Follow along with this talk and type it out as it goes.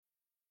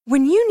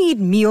When you need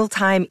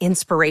mealtime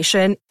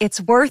inspiration,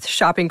 it's worth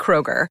shopping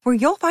Kroger, where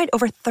you'll find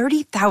over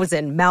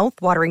 30,000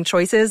 mouth-watering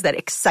choices that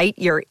excite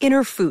your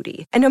inner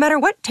foodie. And no matter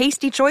what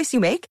tasty choice you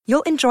make,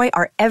 you'll enjoy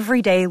our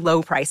everyday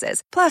low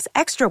prices, plus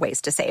extra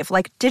ways to save,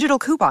 like digital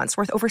coupons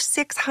worth over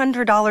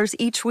 $600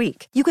 each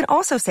week. You can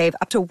also save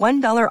up to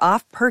 $1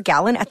 off per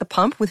gallon at the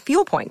pump with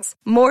fuel points.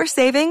 More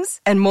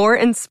savings and more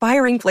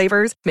inspiring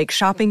flavors make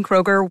shopping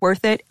Kroger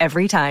worth it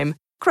every time.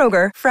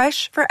 Kroger,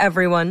 fresh for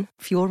everyone.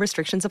 Fuel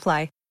restrictions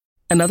apply.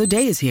 Another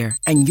day is here,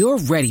 and you're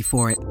ready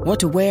for it. What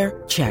to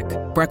wear? Check.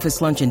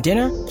 Breakfast, lunch, and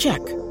dinner? Check.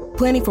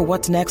 Planning for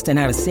what's next and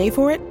how to save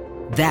for it?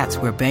 That's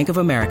where Bank of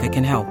America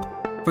can help.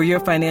 For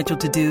your financial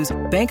to-dos,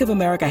 Bank of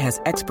America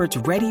has experts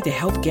ready to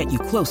help get you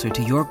closer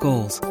to your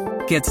goals.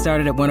 Get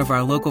started at one of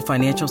our local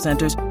financial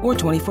centers or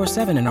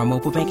 24/7 in our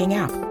mobile banking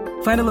app.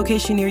 Find a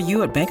location near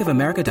you at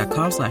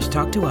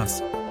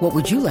bankofamerica.com/talktous. What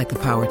would you like the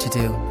power to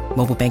do?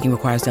 Mobile banking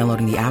requires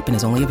downloading the app and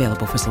is only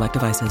available for select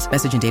devices.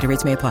 Message and data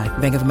rates may apply.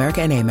 Bank of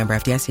America N.A., member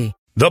FDIC.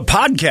 The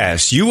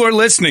podcast you are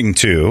listening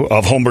to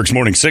of Holmberg's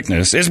Morning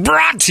Sickness is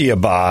brought to you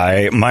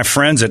by my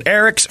friends at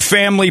Eric's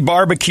Family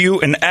Barbecue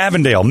in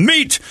Avondale.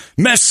 Meet,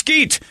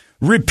 mesquite,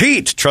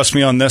 repeat. Trust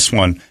me on this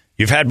one.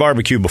 You've had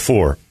barbecue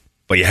before,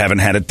 but you haven't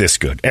had it this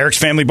good. Eric's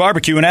Family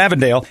Barbecue in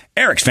Avondale,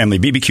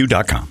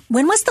 ericsfamilybbq.com.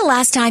 When was the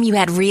last time you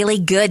had really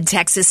good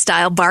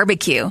Texas-style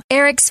barbecue?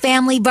 Eric's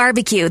Family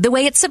Barbecue, the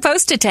way it's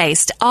supposed to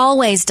taste.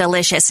 Always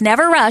delicious,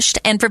 never rushed,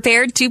 and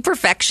prepared to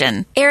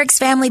perfection. Eric's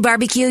Family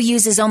Barbecue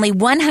uses only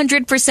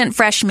 100%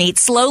 fresh meat,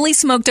 slowly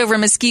smoked over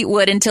mesquite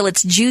wood until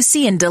it's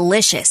juicy and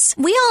delicious.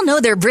 We all know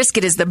their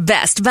brisket is the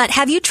best, but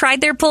have you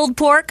tried their pulled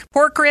pork,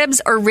 pork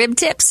ribs, or rib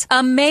tips?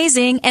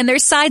 Amazing, and their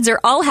sides are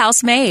all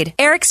house-made.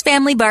 Eric's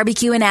Family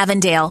Barbecue in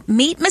Avondale.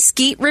 Meet,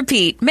 mesquite,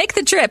 repeat. Make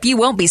the trip. You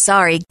won't be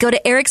sorry. Go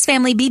to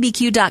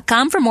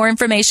ericsfamilybbq.com for more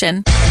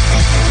information.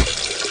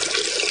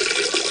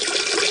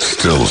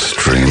 Still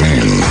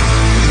streaming.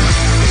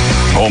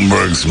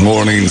 Holmberg's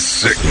Morning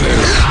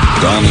Sickness.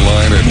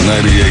 Online at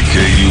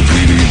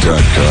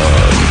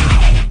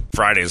 98kupd.com.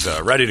 Friday's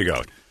ready to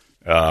go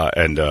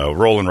and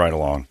rolling right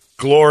along.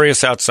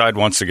 Glorious outside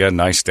once again.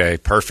 Nice day.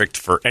 Perfect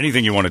for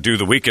anything you want to do.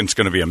 The weekend's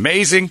going to be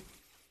amazing.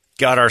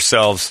 Got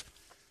ourselves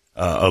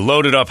a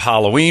loaded up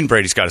Halloween.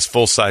 Brady's got his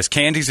full-size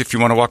candies if you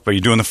want to walk by.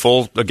 You doing the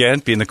full again?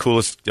 Being the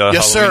coolest Yes,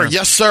 Halloweener? sir.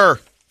 Yes, sir.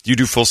 Do you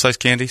do full-size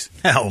candies?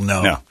 Hell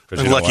no. No.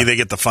 I'm lucky they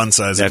get the fun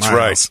size. That's at my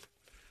right. house.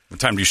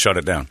 What time do you shut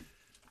it down?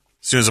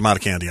 As soon as I'm out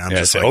of candy, I'm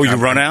just like, you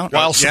run out?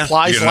 While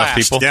supplies last.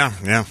 People? Yeah.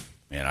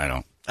 Man, I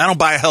don't. I don't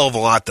buy a hell of a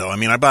lot, though. I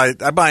mean, I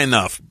buy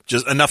enough.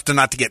 Just enough to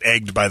not to get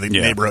egged by the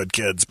neighborhood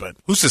kids. But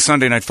who's the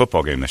Sunday night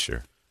football game this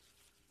year?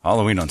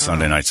 Halloween on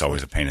Sunday night's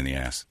always a pain in the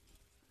ass.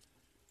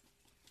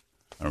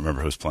 I don't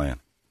remember who's playing.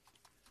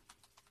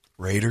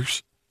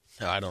 Raiders?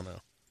 No, I don't know.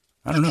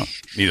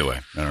 Either way,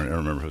 I don't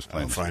remember who's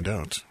playing. I'll find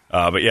out.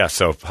 But yeah,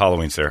 so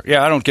Halloween's there.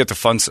 Yeah, I don't get the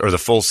fun or the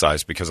full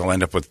size because I'll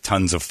end up with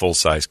tons of full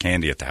size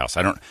candy at the house.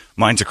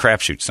 Mine's a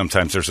crapshoot.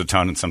 Sometimes there's a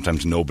ton, and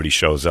sometimes nobody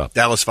shows up.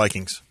 Dallas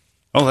Vikings.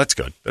 Oh, that's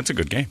good. That's a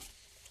good game.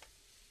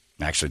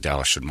 Actually,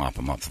 Dallas should mop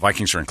them up. The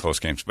Vikings are in close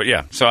games, but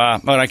yeah. So,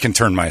 but I can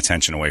turn my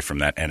attention away from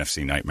that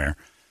NFC nightmare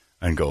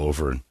and go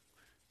over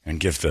and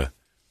give the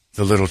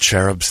little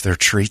cherubs their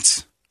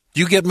treats. Do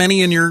you get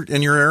many in your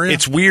area?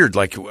 It's weird.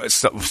 Like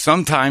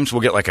sometimes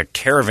we'll get like a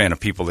caravan of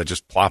people that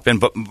just plop in.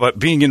 But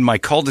being in my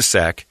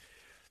cul-de-sac,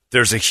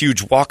 there's a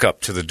huge walk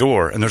up to the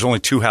door, and there's only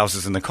 2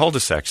 houses in the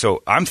cul-de-sac.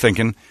 So I'm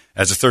thinking,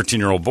 as a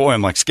 13-year-old boy,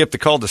 I'm like, skip the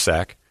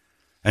cul-de-sac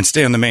and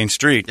stay on the main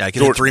street. Yeah,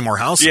 get to 3 more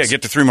houses. Yeah,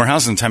 get to 3 more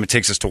houses in the time it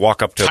takes us to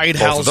walk up to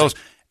both of those.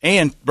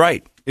 And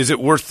is it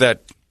worth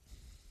that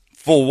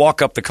full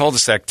walk up the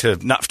cul-de-sac to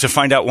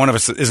find out one of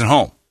us isn't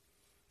home?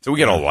 So we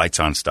get all the lights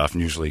on stuff,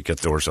 and usually get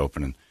doors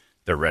open and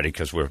they're ready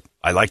because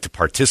I like to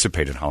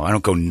participate in Halloween. I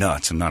don't go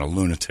nuts. I'm not a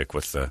lunatic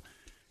with the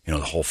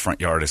whole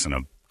front yard isn't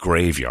a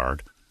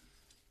graveyard.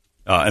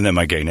 And then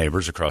my gay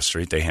neighbors across the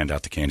street, they hand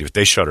out the candy, but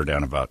they shut her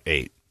down about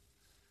 8.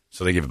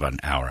 So they give about an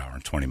hour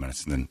and 20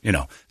 minutes. And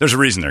then, there's a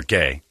reason they're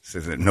gay. So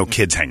no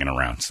kids hanging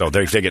around. So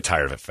they get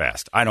tired of it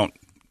fast. I'm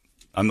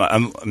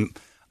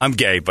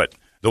gay, but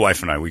the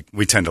wife and I,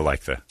 we tend to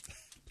like the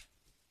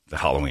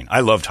Halloween.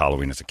 I loved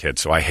Halloween as a kid,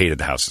 so I hated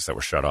the houses that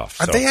were shut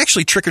off. Are they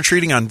actually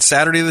trick-or-treating on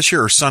Saturday this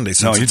year or Sunday?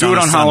 No, you do it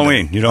on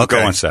Halloween. You don't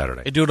go on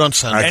Saturday. They do it on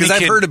Sunday. Because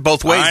I've heard it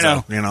both ways, I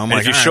know. though. And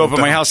if you show up at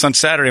my house on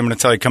Saturday, I'm going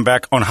to tell you come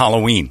back on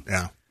Halloween.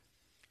 Yeah.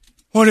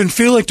 Well, I didn't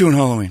feel like doing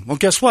Halloween. Well,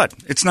 guess what?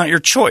 It's not your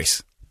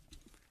choice.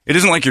 It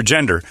isn't like your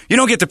gender. You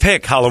don't get to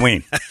pick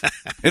Halloween.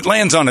 It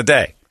lands on a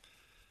day.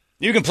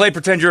 You can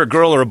pretend you're a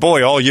girl or a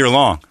boy all year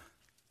long.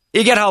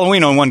 You get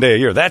Halloween on one day a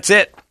year. That's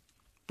it.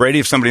 Brady,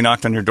 if somebody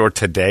knocked on your door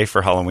today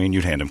for Halloween,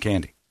 you'd hand them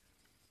candy.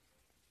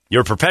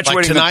 You're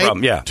perpetuating the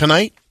problem. Yeah.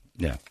 Tonight?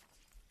 Yeah.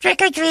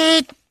 Trick or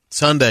treat.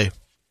 Sunday.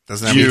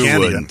 Doesn't have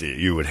any candy.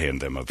 You would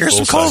hand them a Here's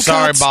some full cold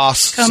Sorry,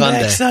 boss. Come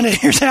Sunday. back Sunday.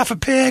 Here's half a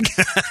pig.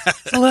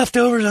 The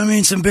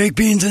leftovers, some baked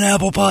beans and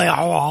apple pie.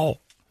 Oh.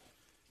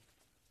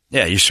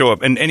 Yeah, you show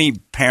up, and any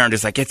parent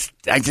is like,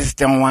 I just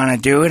don't want to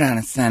do it on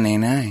a Sunday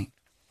night.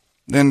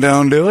 Then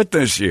don't do it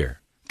this year.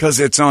 Because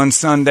it's on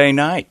Sunday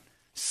night.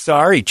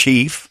 Sorry,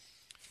 Chief.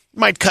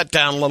 Might cut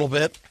down a little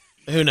bit.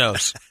 Who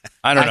knows?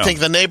 I don't know. I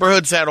think the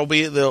neighborhoods they'll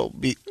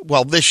be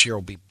well, this year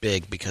will be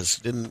big because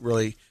it didn't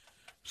really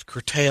it's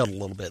curtailed a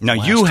little bit. Now,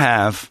 you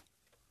have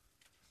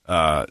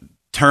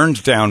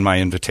turned down my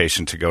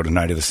invitation to go to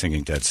Night of the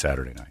Singing Dead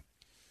Saturday night.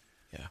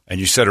 Yeah. And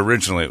you said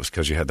originally it was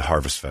because you had the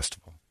Harvest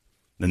Festival.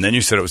 And then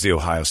you said it was the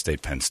Ohio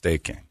State-Penn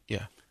State game.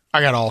 Yeah. I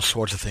got all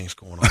sorts of things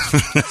going on.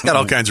 Got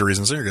all kinds of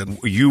reasons. So you're good.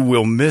 You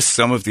will miss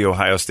some of the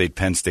Ohio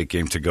State-Penn State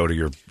game to go to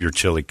your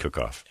chili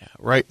cook-off. Yeah.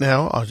 Right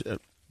now,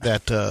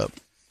 that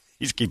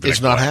He's keeping is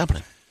it not quiet.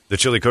 happening. The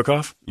chili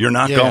cook-off? You're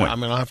not Yeah, going. I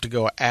mean, I'll have to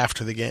go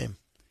after the game.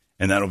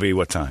 And that'll be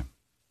what time?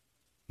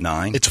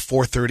 9? It's a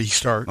 4:30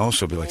 start. Oh,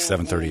 so it'll be like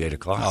 7:30, 8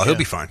 o'clock. Oh, he'll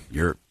be fine.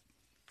 You're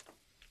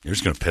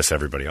just going to piss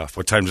everybody off.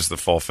 What time does the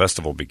fall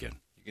festival begin?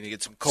 You're going to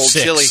get some cold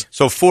 6. chili.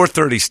 So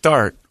 4:30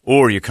 start,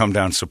 or you come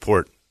down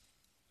support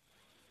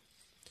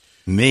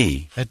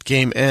me. That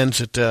game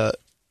ends at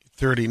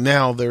 30.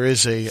 Now there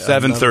is a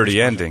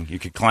 7:30 ending. You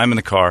could climb in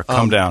the car,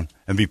 come down,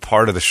 and be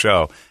part of the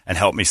show and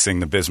help me sing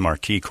the Biz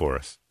Marquee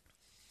chorus,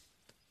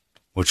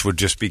 which would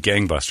just be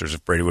gangbusters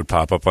if Brady would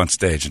pop up on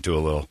stage and do a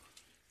little.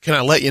 Can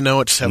I let you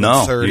know it's 7:30?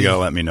 No, you got to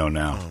let me know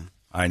now.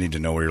 I need to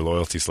know where your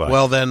loyalties lie.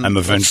 Well, then I'm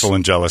a vengeful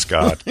and jealous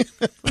God.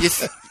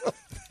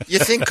 You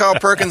think Carl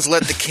Perkins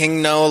let the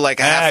king know like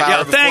a half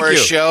hour thank before you.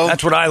 his show?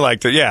 That's what I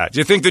like to. Yeah. Do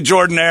you think the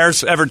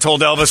Jordanaires ever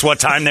told Elvis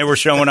what time they were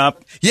showing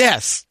up?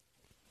 Yes.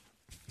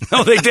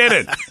 No, they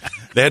didn't.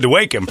 They had to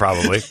wake him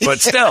probably, but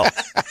still.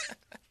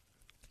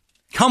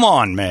 Come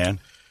on, man.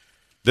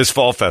 This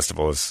fall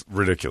festival is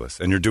ridiculous,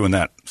 and you're doing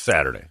that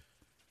Saturday.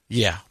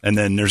 Yeah. And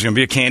then there's going to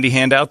be a candy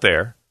handout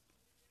there.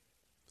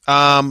 There's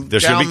down going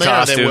to be there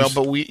costumes. They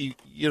will, but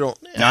you don't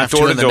Not have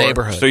door to to in the door.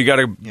 neighborhood. So you got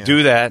to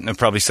do that, and they'll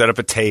probably set up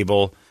a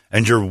table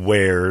and your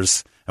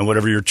wares and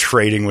whatever you're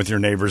trading with your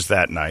neighbors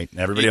that night. And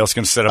everybody else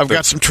can set up. I've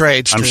got some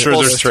trades. I'm to- sure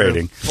there's to-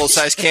 trading.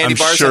 Full-size candy I'm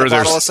bars sure and a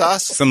there's bottle of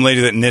sauce? some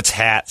lady that knits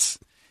hats.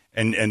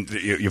 And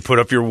you put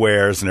up your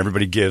wares, and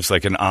everybody gives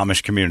like an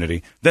Amish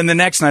community. Then the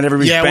next night,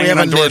 everybody's Yeah, we banging have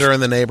a on doors. knitter in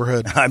the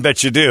neighborhood. I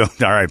bet you do.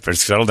 All right, but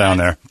settle down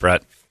there,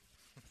 Brett.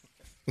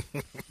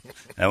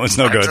 That one's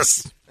no good.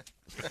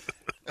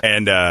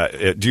 And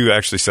do you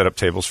actually set up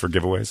tables for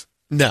giveaways?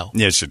 No.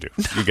 Yes, you do.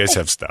 You guys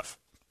have stuff.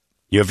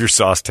 You have your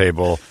sauce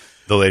table.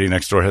 The lady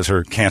next door has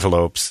her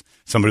cantaloupes.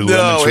 Somebody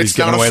lemon trees it's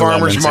giving not a away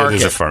farmer's lemons. market. It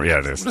is a farm. Yeah,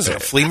 it is. What is it, a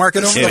flea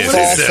market over It there? is.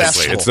 Fall It is.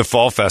 festival. It's the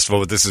fall festival,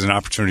 but this is an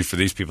opportunity for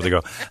these people to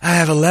go, I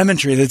have a lemon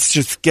tree that's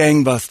just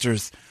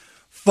gangbusters.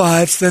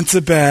 5 cents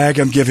a bag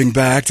I'm giving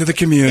back to the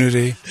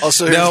community.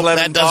 Also, here's No,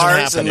 lemon that doesn't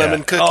bars happen. and Yeah.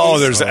 lemon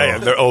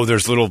cookies.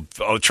 There's little,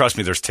 trust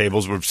me, there's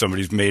tables where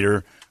somebody's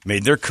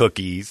made their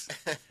cookies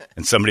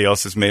and somebody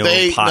else has made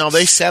little pots.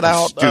 They set of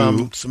out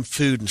stew. some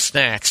food and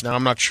snacks. Now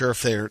I'm not sure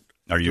if they're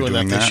Are you doing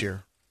doing that this that?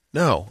 year.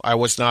 No, I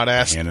was not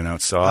asked. Handing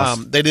out sauce.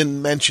 They didn't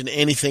mention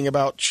anything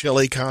about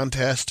chili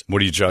contest.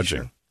 What are you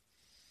judging?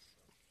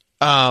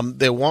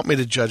 They want me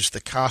to judge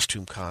the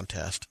costume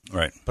contest,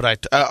 Right.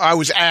 but I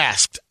was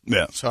asked.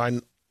 Yeah. So I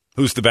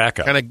Who's the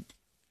backup? kind of.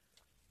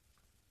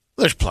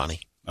 There's plenty.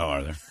 Oh,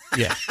 are there?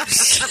 Yeah.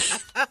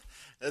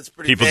 That's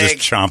pretty People big.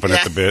 just chomping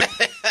at the bit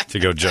to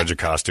go judge a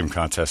costume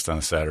contest on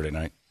a Saturday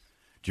night.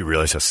 Do you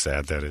realize how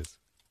sad that is?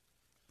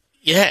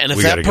 Yeah, and if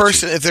We gotta that get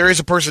person, if there is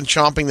a person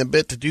chomping the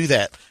bit to do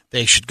that,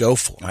 they should go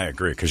for it. I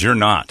agree, because you're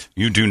not.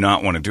 You do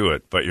not want to do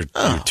it, but you're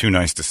too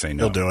nice to say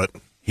no. He'll do it.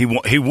 He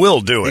will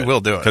do it. He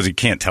will do it. Because he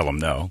can't tell him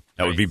no.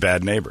 That would be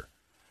bad neighbor.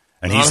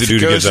 And Not he's the if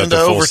dude it who goes gives out the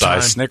into full-size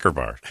overtime. Snicker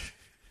bar.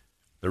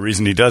 The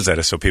reason he does that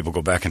is so people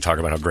go back and talk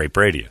about how great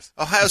Brady is.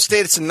 Ohio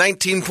State, it's a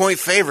 19-point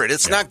favorite.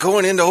 It's not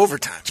going into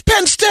overtime. It's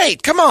Penn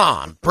State. Come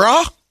on,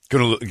 brah.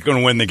 Going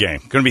to win the game.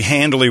 Going to be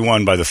handily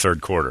won by the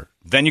third quarter.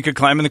 Then you could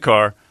climb in the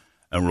car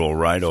and roll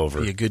right over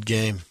Be a good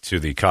game. to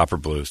the Copper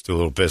Blues, do a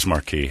little Biz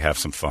Marquee, have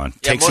some fun.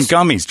 Yeah, Take some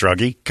gummies,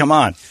 Druggy. Come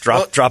on.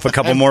 Drop a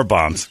couple more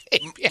bombs.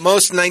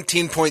 Most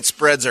 19-point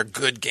spreads are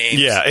good games.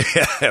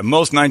 Yeah.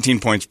 Most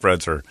 19-point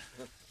spreads are.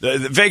 The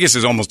Vegas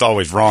is almost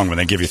always wrong when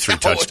they give you 3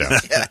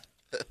 touchdowns. Yeah.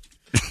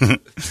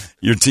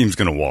 Your team's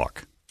going to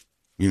walk.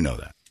 You know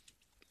that.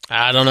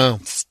 I don't know.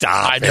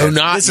 Stop. I do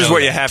not This is know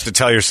what you that. have to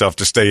tell yourself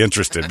to stay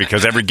interested,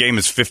 because every game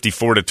is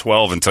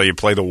 54-12 until you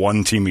play the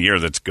one team a year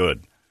that's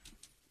good.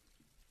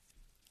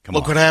 Come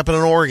Look on. what happened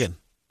in Oregon.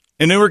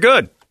 And they were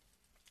good.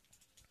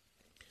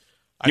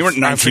 You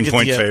weren't I forget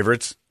 19-point the,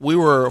 favorites. We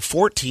were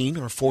 14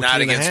 or 14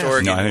 Not and a against half.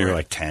 Oregon. No, I think you were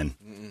like 10.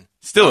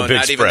 Still No, a big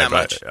not even spread. that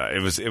much. But,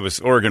 it was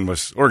Oregon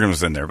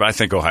was in there, but I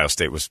think Ohio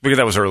State was, because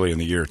that was early in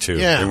the year too.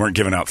 Yeah. They weren't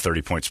giving out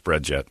 30-point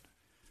spreads yet.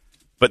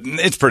 But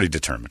it's pretty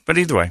determined. But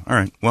either way, all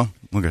right. Well,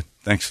 good.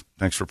 Thanks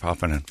for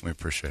popping in. We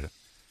appreciate it.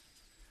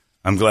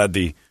 I'm glad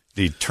the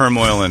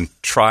turmoil and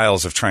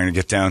trials of trying to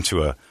get down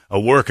to a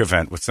work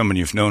event with someone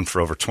you've known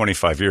for over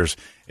 25 years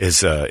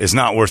is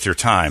not worth your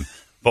time.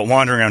 But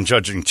wandering around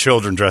judging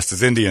children dressed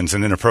as Indians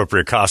in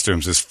inappropriate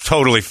costumes is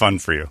totally fun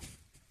for you.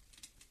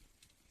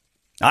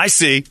 I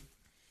see.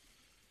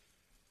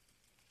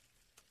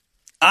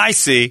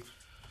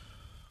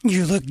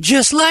 You look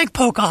just like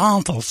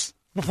Pocahontas.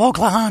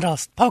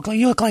 Pocahontas.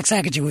 You look like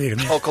Sacagawea to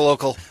me.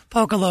 Pocalocal.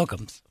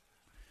 Pocalocums.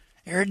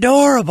 You're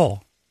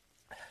adorable.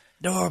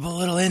 Adorable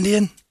little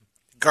Indian.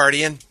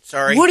 Guardian.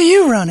 Sorry. What do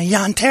you run? A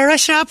Yantera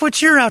shop?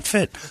 What's your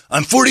outfit?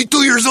 I'm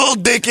 42 years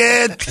old,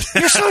 dickhead.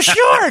 You're so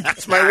short.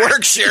 It's my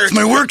work shirt. It's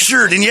my work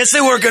shirt, and yes,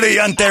 I work at a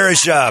Yantera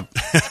shop.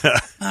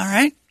 All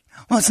right.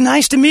 Well, it's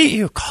nice to meet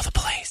you. Call the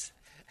police.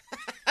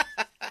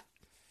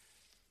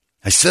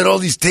 I set all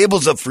these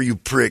tables up for you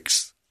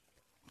pricks.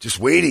 Just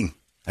waiting.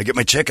 I get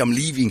my check, I'm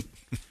leaving.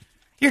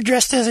 You're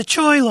dressed as a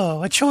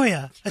choilo, a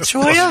choya. A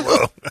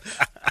choya?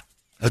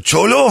 A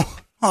cholo?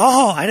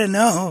 Oh, I didn't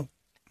know.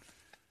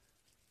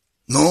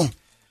 No.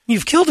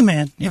 You've killed a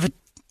man. You have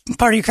a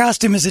part of your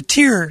costume is a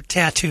tear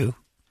tattoo.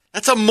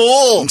 That's a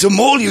mole. It's a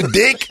mole, you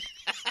dick.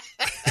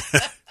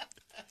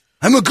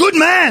 I'm a good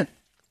man.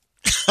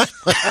 Good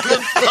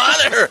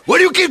father. Why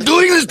do you keep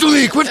doing this to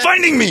me? Quit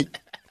finding me.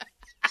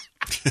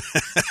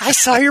 I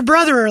saw your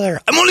brother earlier.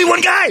 I'm only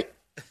one guy.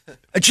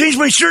 I changed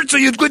my shirt so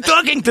you'd quit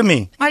talking to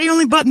me. Why do you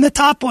only button the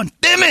top one?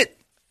 Damn it.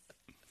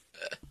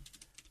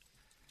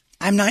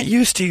 I'm not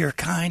used to your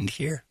kind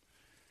here.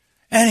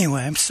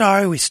 Anyway, I'm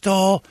sorry we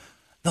stole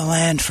the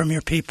land from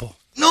your people.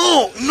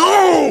 No.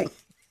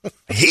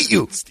 I hate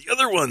you. It's the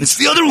other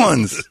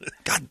ones.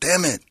 God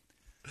damn it.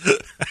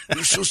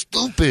 You're so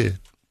stupid.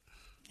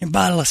 Your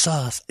bottle of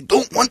sauce. I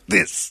don't want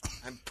this.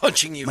 I'm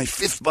punching you. My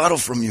 5th bottle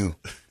from you.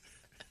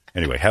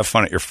 Anyway, have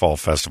fun at your fall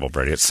festival,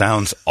 Brady. It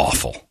sounds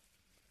awful.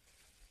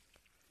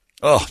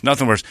 Oh,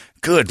 nothing worse.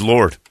 Good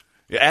Lord.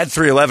 You add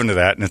 311 to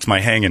that, and it's my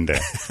hanging day.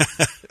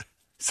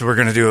 So we're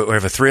going to do it. We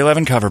have a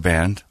 311 cover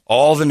band.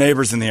 All the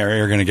neighbors in the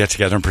area are going to get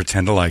together and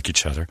pretend to like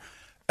each other.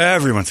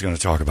 Everyone's going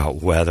to talk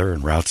about weather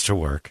and routes to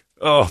work.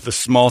 Oh, the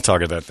small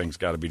talk of that thing's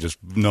got to be just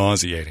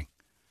nauseating.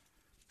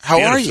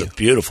 How are you?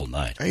 Beautiful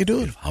night. How you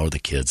doing? How are the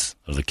kids?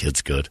 Are the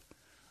kids good?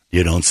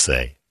 You don't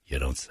say.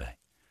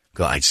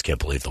 God, I just can't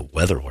believe the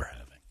weather we're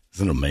having.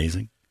 Isn't it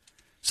amazing?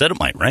 Said it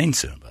might rain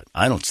soon, but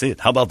I don't see it.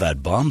 How about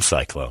that bomb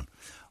cyclone?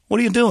 What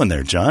are you doing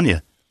there, John?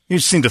 You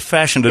seem to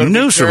fashion a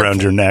noose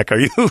around your neck. Are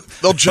you?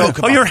 They'll joke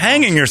about you're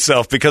hanging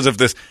yourself because of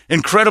this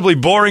incredibly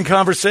boring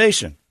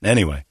conversation.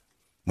 Anyway,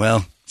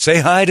 well, say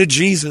hi to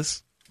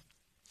Jesus.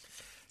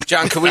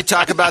 John, can we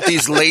talk about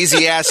these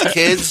lazy-ass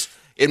kids?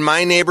 In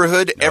my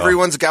neighborhood,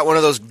 everyone's got one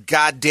of those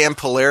goddamn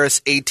Polaris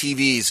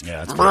ATVs.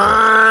 Yeah,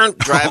 that's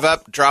drive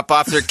up, drop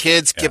off their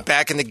kids, get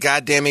back in the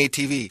goddamn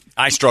ATV.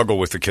 I struggle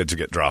with the kids who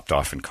get dropped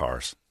off in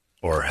cars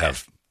or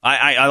have.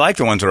 I like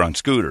the ones that are on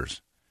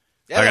scooters.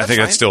 Yeah, I think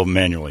that's still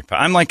manually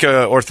powered. I'm like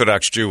an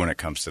Orthodox Jew when it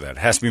comes to that. It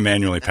has to be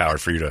manually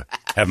powered for you to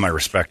have my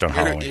respect on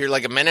Halloween. You're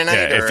like a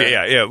Mennonite?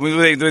 Yeah.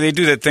 They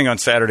do that thing on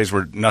Saturdays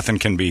where nothing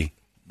can be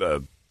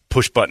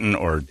push button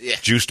or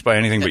juiced by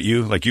anything but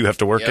you. Like you have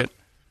to work it.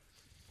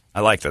 I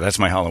like that. That's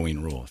my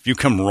Halloween rule. If you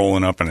come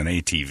rolling up in an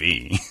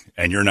ATV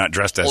and you're not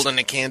dressed as... holding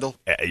a candle?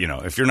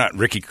 If you're not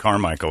Ricky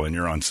Carmichael and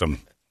you're on some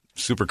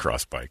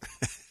supercross bike,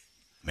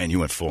 man, you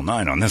went full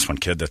 9 on this one,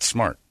 kid. That's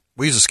smart.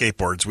 We use the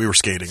skateboards. We were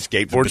skating.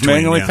 Skateboards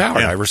manually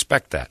powered. I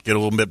respect that. Get a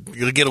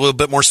little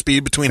bit more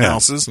speed between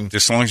houses. And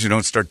just as long as you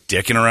don't start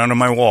dicking around on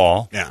my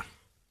wall. Yeah.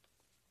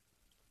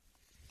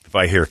 If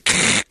I hear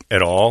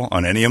at all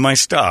on any of my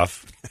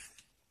stuff,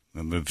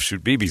 I'm going to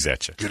shoot BBs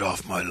at you. Get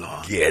off my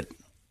lawn.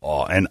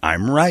 And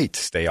I'm right.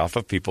 Stay off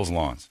of people's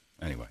lawns.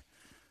 Anyway,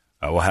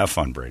 we'll have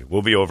fun, Brady.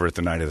 We'll be over at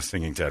the Night of the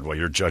Singing Dead while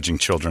you're judging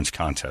children's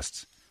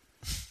contests.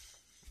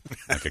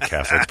 Like a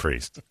Catholic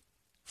priest.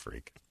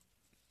 Freak.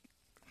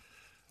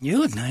 You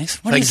look nice.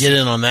 I can get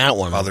in on that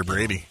one. Father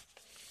Brady.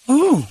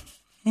 Ooh,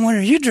 what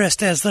are you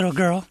dressed as, little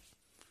girl?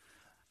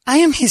 I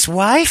am his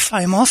wife.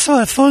 I am also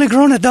a fully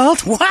grown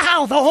adult.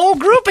 Wow, the whole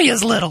groupie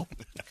is little.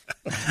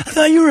 I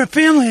thought you were a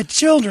family of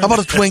children. How about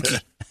a Twinkie?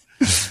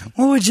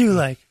 What would you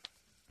like?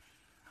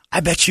 I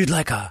bet you'd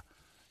like a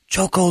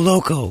Choco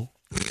Loco.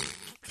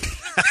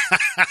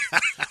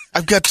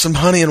 I've got some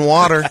honey and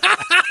water.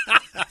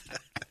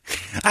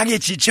 I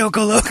get you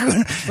Choco Loco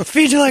and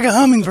feed you like a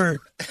hummingbird.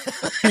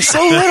 You're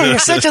so little. You're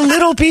such a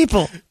little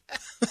people.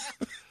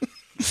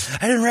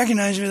 I didn't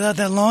recognize you without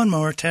that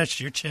lawnmower attached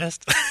to your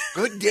chest.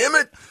 Good damn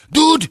it.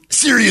 Dude,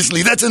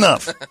 seriously, that's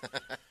enough.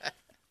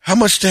 How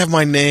much to have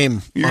my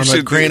name on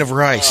a grain of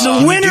rice?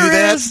 The winner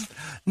is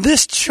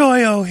this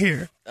Choyo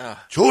here.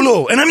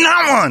 Cholo, and I'm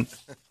not one.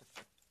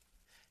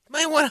 You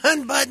might want to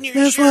unbutton your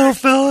This shirt. little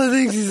fella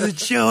thinks he's a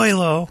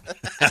Choilo.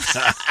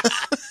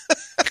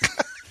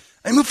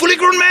 I'm a fully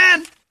grown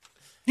man.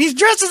 He's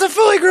dressed as a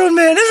fully grown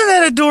man. Isn't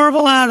that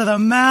adorable? Out of the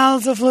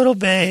mouths of little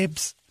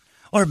babes.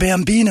 Or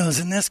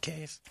bambinos in this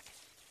case.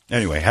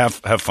 Anyway, have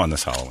fun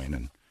this Halloween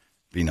and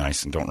be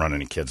nice and don't run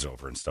any kids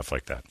over and stuff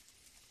like that.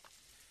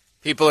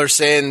 People are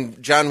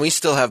saying, John, we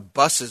still have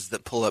buses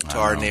that pull up to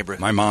our neighborhood.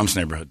 My mom's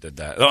neighborhood did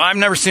that. Though I've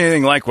never seen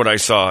anything like what I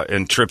saw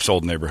in Tripp's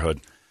old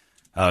neighborhood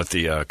at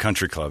the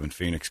country club in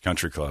Phoenix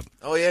Country Club.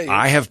 Oh, yeah.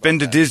 I have been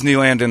to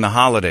Disneyland in the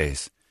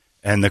holidays,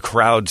 and the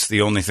crowd's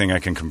the only thing I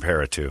can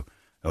compare it to,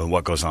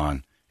 what goes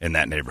on in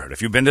that neighborhood.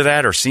 Have you been to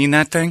that or seen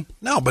that thing?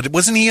 No, but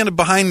wasn't he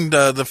behind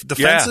the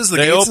fences? The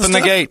they gates open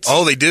the gates.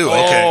 Oh, they do.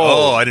 Okay.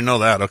 Oh, I didn't know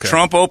that. Okay.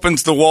 Trump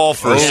opens the wall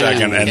for a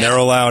second, and they're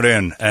allowed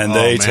in, and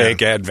they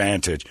take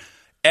advantage.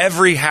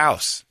 Every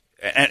house,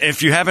 and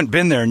if you haven't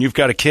been there and you've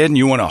got a kid and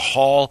you want to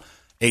haul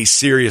a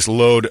serious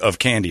load of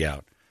candy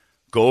out,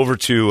 go over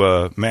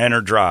to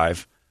Manor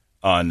Drive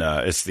on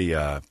it's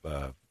the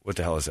what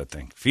the hell is that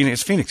thing?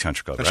 Phoenix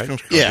Country Club, right?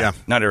 Country Club, yeah.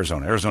 Not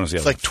Arizona. Arizona's the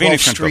other. It's like 12th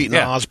Phoenix Street in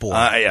Osborne.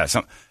 Yeah.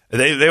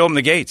 They open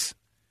the gates,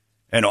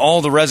 and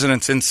all the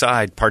residents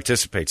inside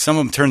participate. Some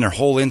of them turn their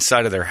whole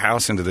inside of their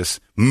house into this.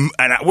 And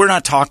we're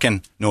not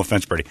talking, no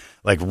offense, Brady,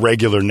 like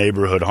regular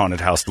neighborhood haunted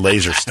house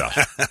laser stuff,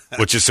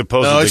 which is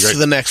supposedly no, it's great. to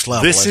the next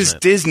level. This is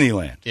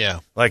Disneyland. Yeah,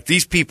 like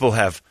these people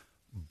have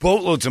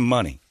boatloads of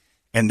money,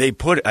 and they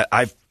put.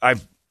 I've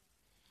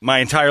my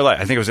entire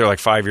life. I think I was there like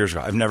 5 years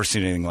ago. I've never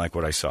seen anything like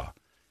what I saw.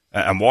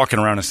 I'm walking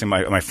around and seeing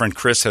my friend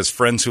Chris has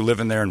friends who live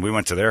in there, and we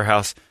went to their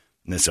house,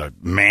 and it's a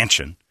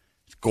mansion.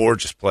 It's a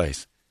gorgeous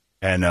place.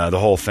 And the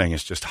whole thing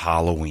is just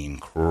Halloween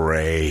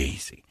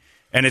crazy.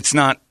 And it's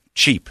not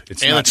cheap.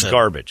 It's not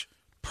garbage.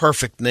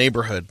 Perfect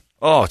neighborhood.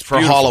 Oh, it's for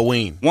beautiful.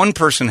 Halloween. One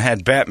person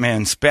had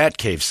Batman's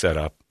Batcave set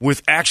up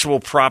with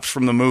actual props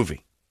from the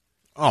movie.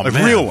 Oh, like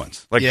man. real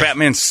ones. Like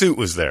Batman's suit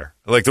was there.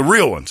 Like the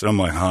real ones. And I'm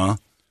like, huh?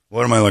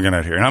 What am I looking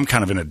at here? And I'm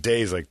kind of in a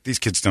daze. Like, these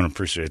kids don't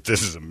appreciate it.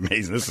 This is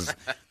amazing. This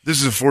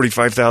is a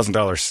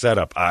 $45,000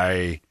 setup.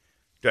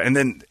 And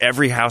then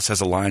every house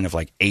has a line of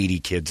like 80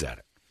 kids at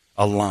it.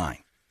 A line.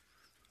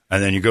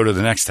 And then you go to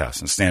the next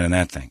house and stand in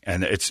that thing.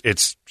 And it's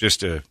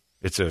just what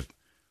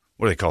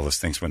do they call those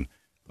things when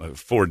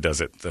Ford does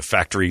it? The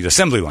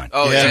assembly line.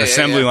 Oh, it's an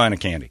assembly line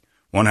of candy.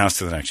 One house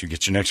to the next. You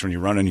get your next one, you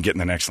run and you get in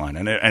the next line.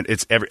 And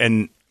it's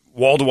and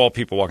wall-to-wall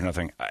people walking that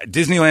thing.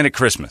 Disneyland at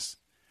Christmas.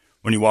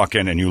 When you walk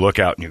in and you look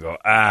out and you go,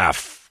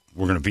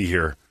 we're going to be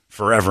here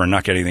forever and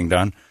not get anything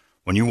done.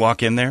 When you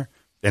walk in there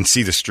and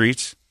see the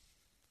streets,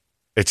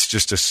 it's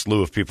just a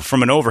slew of people.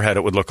 From an overhead,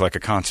 it would look like a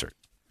concert.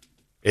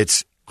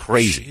 It's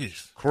crazy.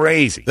 Jeez.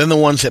 Crazy. Then the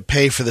ones that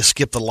pay for the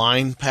skip the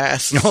line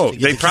pass. No,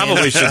 they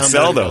probably should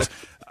sell those.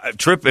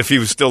 Tripp, if he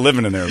was still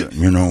living in there,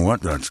 you know what?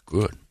 That's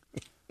good.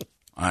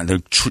 To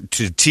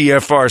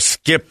TFR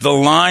skip the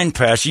line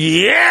pass.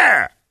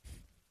 Yeah!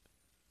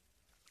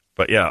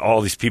 But yeah, all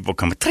these people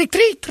come, trick,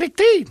 treat, trick,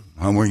 treat.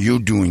 How are you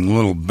doing,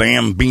 little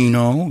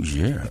bambinos?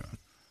 Yeah.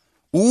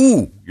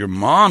 Ooh, your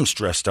mom's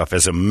dressed up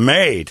as a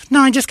maid.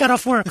 No, I just got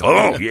off work.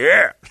 Oh,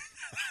 yeah.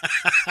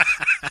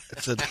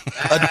 It's an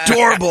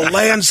adorable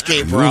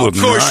landscape, Ralph.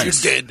 Of course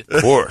nice. you did.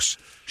 Of course.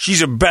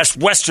 She's a Best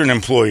Western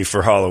employee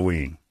for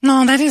Halloween.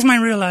 No, that is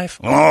my real life.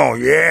 Oh,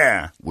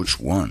 yeah. Which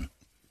one?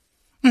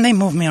 They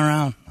move me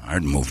around.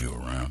 I'd move you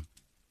around.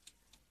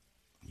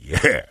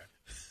 Yeah.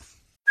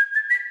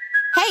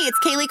 Hey, it's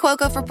Kaylee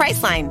Cuoco for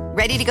Priceline.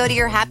 Ready to go to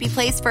your happy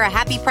place for a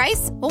happy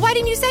price? Well, why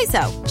didn't you say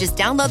so? Just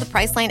download the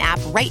Priceline app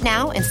right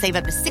now and save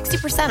up to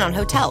 60% on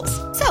hotels.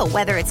 So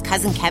whether it's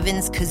Cousin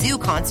Kevin's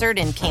Kazoo Concert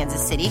in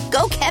Kansas City,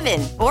 go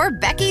Kevin, or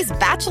Becky's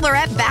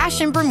Bachelorette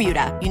Bash in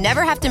Bermuda, you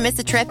never have to miss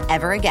a trip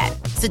ever again.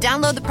 So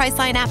download the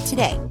Priceline app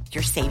today.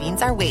 Your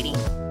savings are waiting.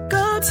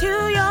 Go to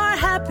your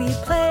happy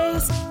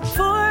place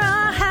for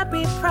a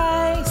happy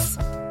price.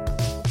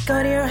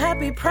 Go to your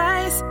happy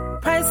price,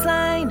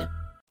 Priceline.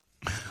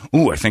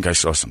 Ooh, I think I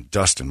saw some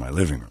dust in my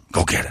living room.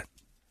 Go get it.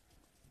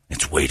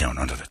 It's way down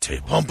under the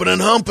table. Humping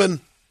and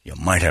humping. You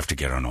might have to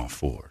get on all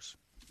fours.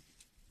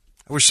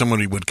 I wish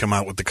somebody would come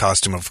out with the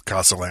costume of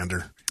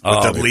Casalander.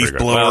 Oh, with the leaf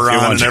blower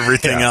on and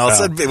everything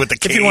else. With the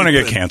cape. If you want to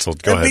get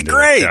canceled, go ahead. That'd be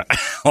great.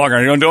 Log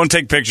on. Don't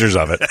take pictures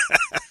of it.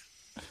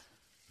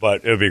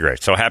 But it would be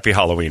great. So happy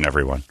Halloween,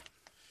 everyone.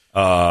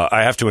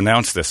 I have to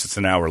announce this. It's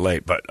an hour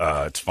late, but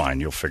it's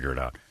fine. You'll figure it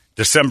out.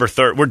 December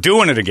 3rd. We're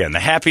doing it again. The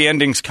Happy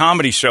Endings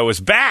comedy show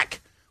is back.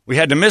 We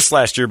had to miss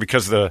last year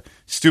because of the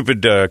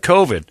stupid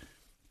COVID,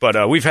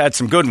 but we've had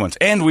some good ones,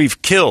 and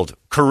we've killed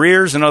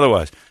careers and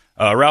otherwise.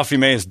 Ralphie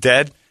May is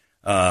dead.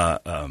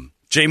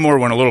 Jay Moore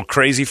went a little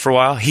crazy for a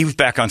while. He was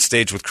back on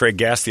stage with Craig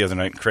Gass the other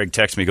night, and Craig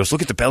texted me. He goes,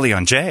 look at the belly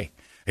on Jay.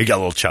 He got a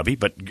little chubby,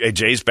 but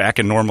Jay's back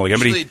and normal again.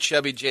 Usually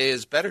chubby Jay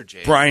is better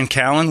Jay. Brian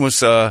Callen was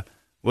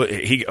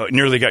he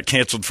nearly got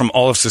canceled from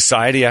all of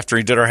society after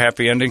he did our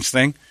Happy Endings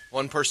thing.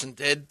 One person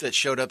did that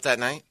showed up that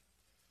night.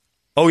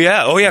 Oh,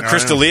 yeah.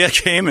 Chris D'Elia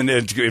came, and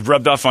it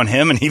rubbed off on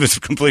him, and he was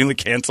completely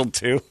canceled,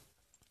 too.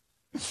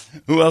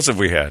 Who else have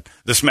we had?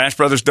 The Smash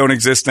Brothers don't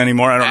exist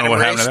anymore. I don't know what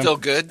happened to them. Still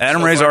good.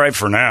 Adam Ray's all right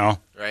for now.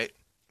 Right.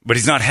 But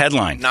he's not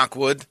headlined. Knock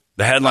wood.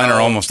 The headliner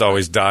almost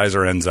always dies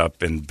or ends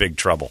up in big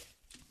trouble.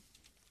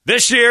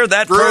 This year,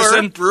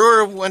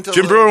 Brewer went a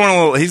Jim little, Brewer went a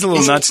little. He's a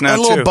little nuts now, a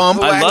little too.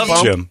 bump. I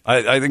love Jim.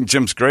 I think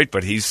Jim's great,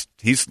 but he's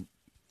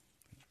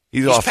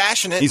off.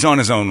 Passionate. He's on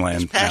his own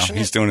land now. Passionate.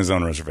 He's doing his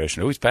own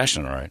reservation. Oh, he's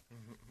passionate, all right.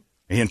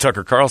 He and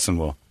Tucker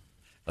Carlson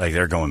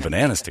they're going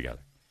bananas together.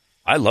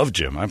 I love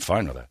Jim. I'm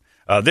fine with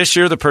that. This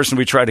year, the person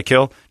we try to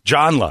kill,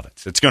 John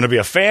Lovitz. It's going to be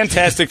a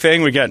fantastic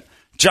thing. We get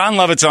John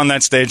Lovitz on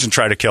that stage and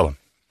try to kill him.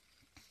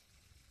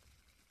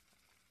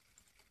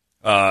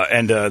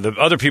 And the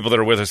other people that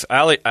are with us,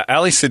 Ali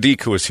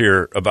Sadiq, who was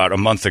here about a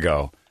month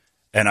ago,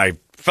 and I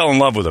fell in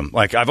love with him.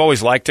 Like, I've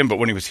always liked him, but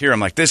when he was here, I'm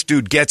like, this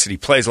dude gets it. He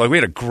plays. Like, we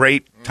had a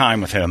great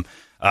time with him.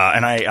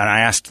 And I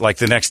asked, like,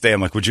 the next day,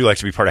 I'm like, would you like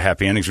to be part of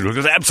Happy Endings? He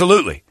goes,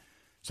 absolutely.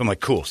 So I'm like,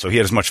 cool. So he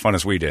had as much fun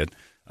as we did.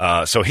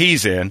 So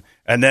he's in.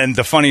 And then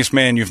the funniest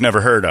man you've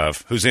never heard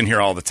of, who's in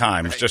here all the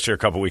time, he's just here a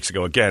couple weeks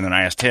ago again, and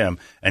I asked him,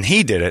 and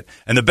he did it.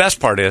 And the best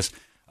part is,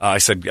 I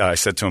said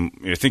to him,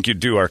 I think you'd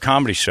do our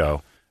comedy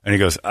show. And he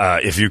goes,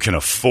 if you can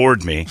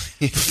afford me.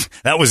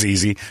 That was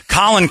easy.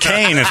 Colin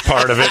Kane is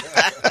part of it.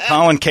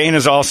 Colin Kane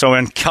is also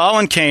in.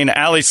 Colin Kane,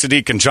 Ali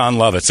Sadiq, and John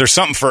Lovitz. There's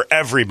something for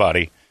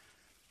everybody.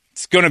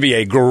 It's going to be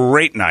a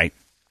great night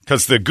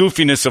because the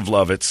goofiness of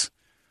Lovitz,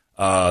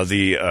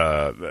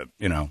 the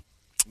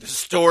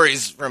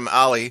stories from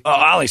Ali.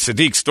 Ali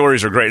Sadiq's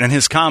stories are great, and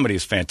his comedy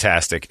is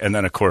fantastic. And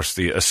then, of course,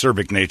 the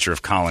acerbic nature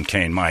of Colin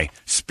Kane, my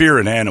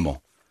spirit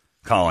animal,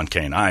 Colin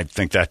Kane. I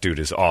think that dude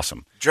is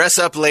awesome. Dress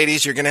up,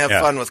 ladies. You're going to have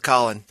fun with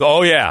Colin.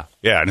 Oh, yeah.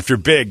 Yeah, and if you're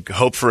big,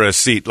 hope for a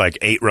seat like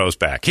 8 rows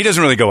back. He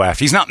doesn't really go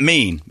after. He's not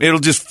mean. It'll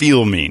just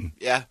feel mean.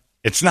 Yeah.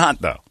 It's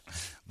not, though.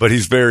 But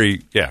he's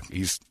very,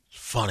 he's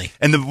funny.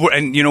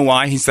 And you know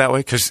why he's that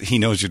way? Because he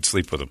knows you'd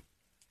sleep with him.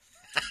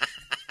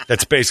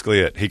 That's basically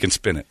it. He can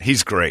spin it.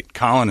 He's great.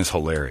 Colin is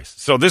hilarious.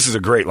 So this is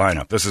a great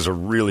lineup. This is a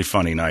really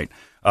funny night.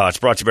 It's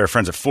brought to you by our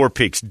friends at Four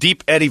Peaks.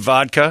 Deep Eddy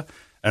Vodka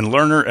and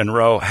Lerner and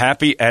Rowe.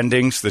 Happy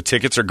Endings. The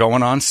tickets are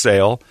going on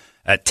sale.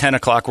 At 10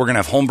 o'clock, we're going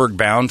to have Holmberg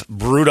Bound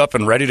brewed up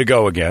and ready to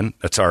go again.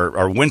 That's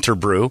our winter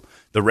brew,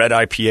 the red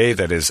IPA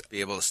that is be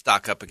able to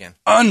stock up again.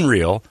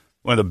 Unreal.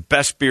 One of the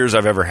best beers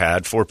I've ever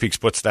had. Four Peaks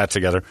puts that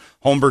together.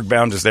 Holmberg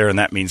Bound is there, and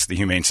that means the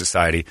Humane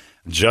Society,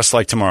 just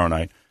like tomorrow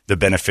night, the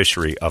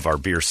beneficiary of our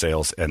beer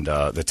sales and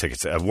the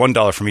tickets.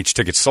 $1 from each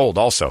ticket sold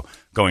also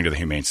going to the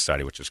Humane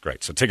Society, which is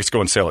great. So tickets go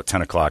on sale at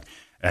 10 o'clock,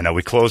 and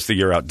we close the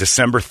year out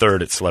December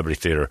 3rd at Celebrity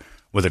Theater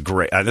with a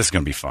great this is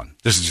going to be fun.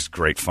 This is just a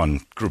great, fun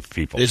group of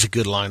people. It is a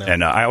good lineup.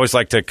 And I always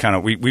like to kind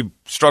of we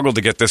struggled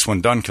to get this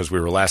one done because we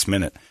were last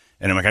minute.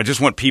 And I'm like, I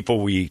just want people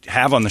we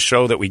have on the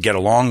show that we get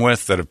along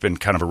with that have been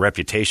kind of a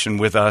reputation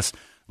with us.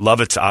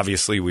 Lovitz,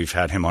 obviously, we've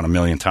had him on 1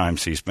 million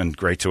times. He's been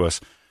great to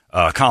us.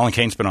 Colin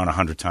Kane's been on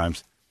 100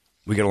 times.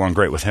 We get along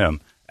great with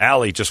him.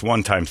 Ali, just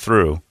one time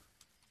through,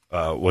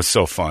 was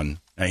so fun.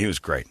 And he was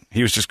great.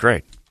 He was just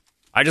great.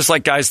 I just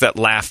like guys that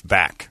laugh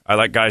back. I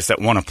like guys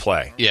that want to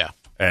play. Yeah.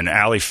 And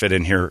Ali fit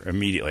in here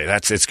immediately.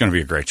 It's going to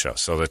be a great show.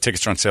 So the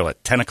tickets are on sale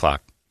at 10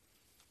 o'clock.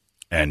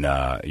 And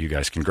you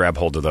guys can grab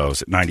hold of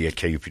those at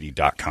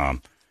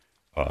 98kupd.com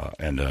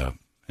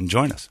and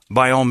join us.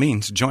 By all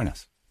means, join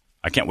us.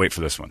 I can't wait for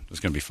this one. It's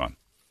going to be fun.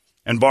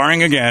 And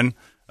barring, again,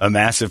 a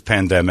massive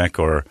pandemic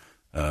or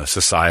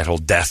societal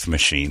death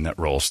machine that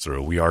rolls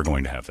through, we are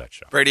going to have that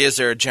show. Brady, is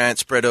there a giant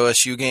spread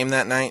OSU game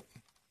that night?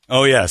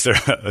 Oh, yes.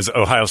 Is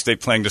Ohio State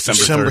playing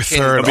December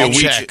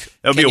 3rd?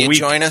 That'll be a week.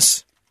 Join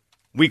us?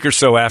 Week or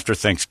so after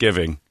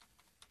Thanksgiving.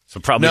 So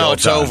probably all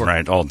it's done, over.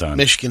 Right? All done.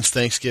 Michigan's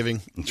Thanksgiving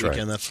weekend.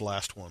 Right. That's the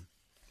last one.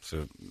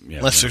 So, yeah,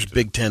 unless there's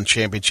Big Ten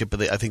championship, but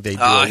I think they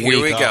do a week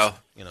here we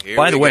off, go.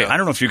 By the way, I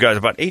don't know if you guys,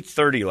 about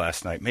 8:30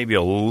 last night, maybe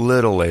a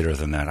little later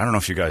than that. I don't know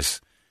if you guys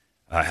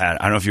I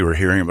don't know if you were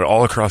hearing it, but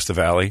all across the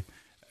valley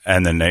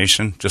and the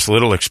nation, just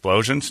little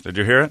explosions. Did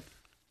you hear it?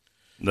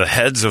 The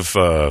heads of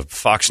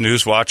Fox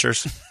News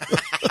watchers.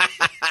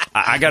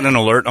 I got an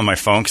alert on my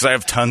phone because I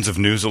have tons of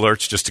news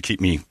alerts just to keep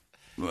me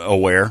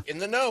aware. In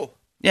the know.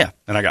 Yeah.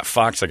 And I got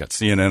Fox, I got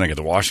CNN, I got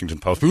the Washington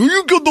Post.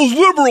 You got those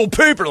liberal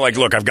papers. Like,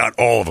 look, I've got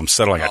all of them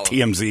settled. I got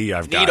TMZ.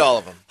 I've got all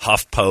of them.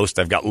 HuffPost.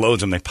 I've got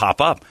loads of them. They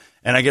pop up.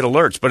 And I get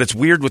alerts. But it's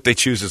weird what they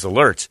choose as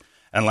alerts.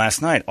 And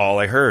last night, all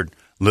I heard,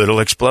 little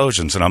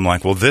explosions. And I'm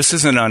like, well, this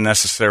is an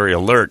unnecessary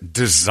alert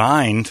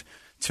designed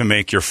to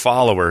make your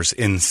followers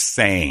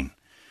insane.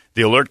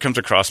 The alert comes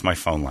across my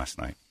phone last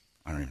night.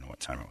 I don't even know what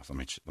time it was.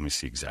 Let me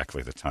see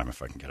exactly the time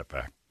if I can get it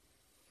back.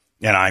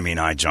 And I mean,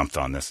 I jumped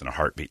on this in a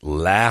heartbeat,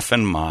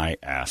 laughing my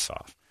ass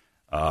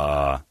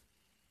off.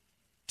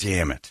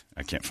 Damn it.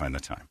 I can't find the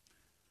time.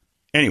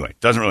 Anyway,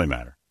 doesn't really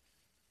matter.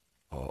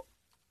 Oh,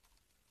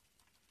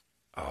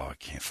 I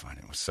can't find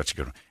it. It was such a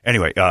good one.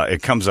 Anyway,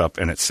 it comes up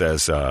and it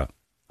says, I'll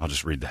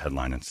just read the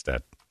headline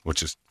instead,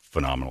 which is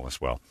phenomenal as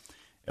well.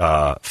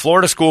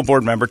 Florida school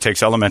board member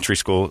takes elementary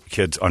school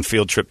kids on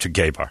field trip to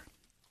gay bar.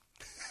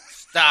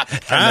 Stop.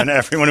 And then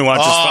everyone who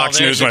watches Fox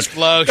News went,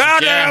 God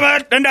damn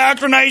it,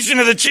 indoctrination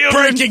of the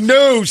children. Breaking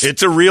news.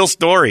 It's a real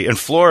story. In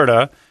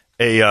Florida,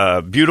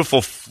 a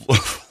beautiful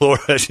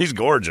Florida, she's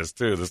gorgeous,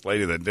 too, this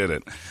lady that did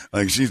it.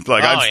 Like, she's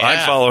like,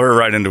 I'd follow her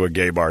right into a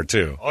gay bar,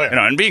 too. Oh, yeah. You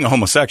know, and being a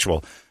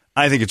homosexual,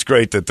 I think it's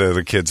great that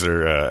the kids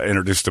are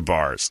introduced to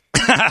bars.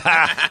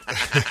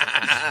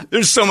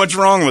 There's so much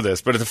wrong with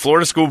this. But the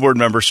Florida school board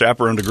member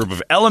chaperoned a group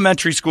of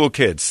elementary school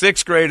kids,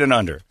 6th grade and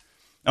under,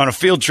 on a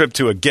field trip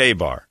to a gay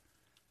bar.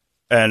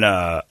 And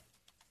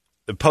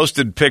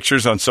posted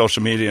pictures on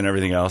social media and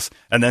everything else,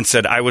 and then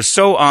said, I was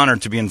so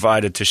honored to be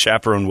invited to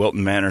chaperone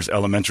Wilton Manor's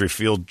elementary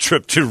field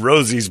trip to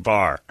Rosie's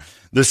Bar.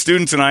 The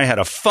students and I had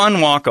a fun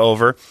walk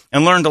over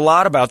and learned a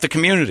lot about the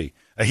community.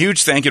 A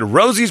huge thank you to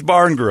Rosie's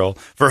Bar and Grill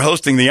for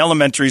hosting the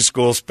elementary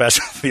school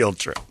special field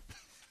trip.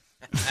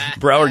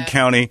 Broward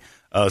County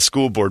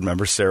School Board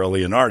member Sarah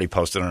Leonardi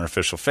posted on her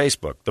official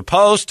Facebook. The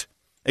post,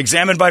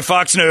 examined by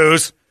Fox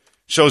News,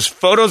 shows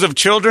photos of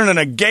children in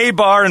a gay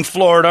bar in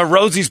Florida,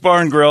 Rosie's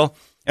Bar and Grill,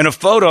 and a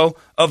photo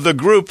of the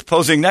group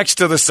posing next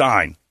to the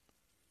sign.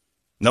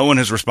 No one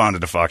has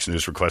responded to Fox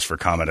News' request for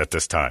comment at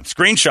this time.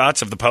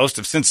 Screenshots of the post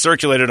have since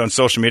circulated on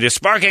social media,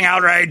 sparking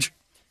outrage.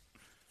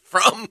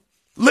 From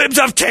libs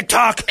of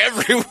TikTok.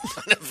 Everyone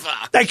of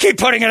Fox. They keep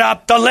putting it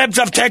up. The libs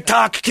of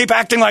TikTok keep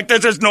acting like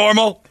this is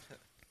normal.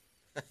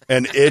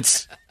 And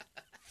it's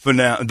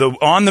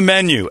on the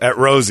menu at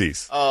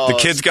Rosie's. The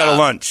kids got a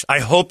lunch. I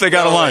hope they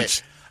got a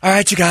lunch. All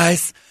right, you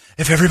guys,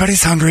 if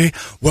everybody's hungry,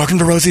 welcome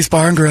to Rosie's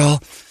Bar and Grill,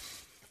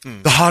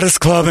 the hottest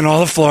club in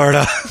all of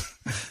Florida.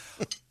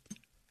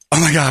 Oh,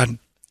 my God.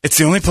 It's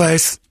the only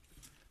place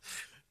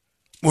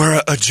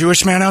where a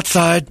Jewish man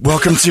outside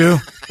welcomes you.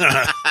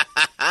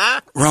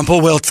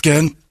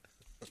 Rumpelstiltskin.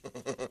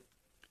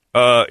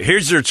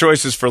 Here's your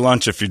choices for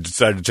lunch if you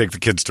decide to take the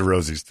kids to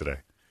Rosie's today.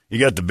 You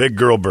got the Big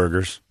Girl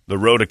Burgers, the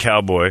Rhoda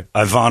Cowboy,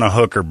 Ivana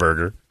Hooker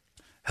Burger,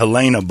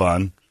 Helena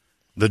Bun,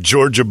 the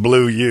Georgia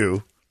Blue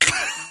U,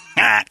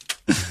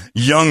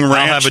 Young Ranch.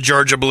 I'll have a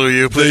Georgia Blue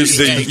U, please.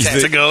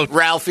 To go.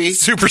 Ralphie.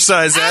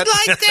 Supersize that.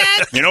 I'd like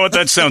that. You know what?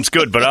 That sounds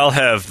good, but I'll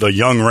have the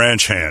Young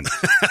Ranch hand.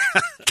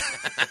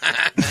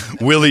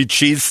 Willie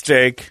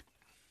cheesesteak.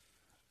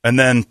 And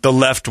then the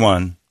left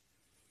one,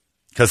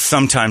 because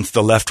sometimes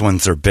the left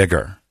ones are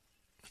bigger,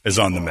 is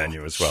on the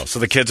menu as well. So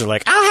the kids are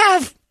like, I'll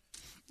have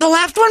the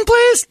left one,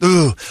 please.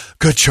 Ooh,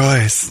 good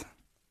choice.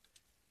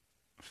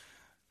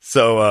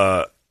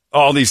 So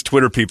all these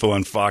Twitter people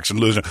on Fox and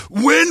losing.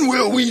 When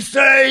will we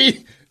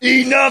say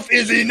enough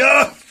is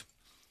enough?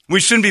 We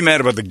shouldn't be mad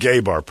about the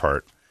gay bar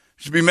part.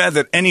 We should be mad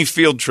that any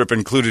field trip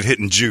included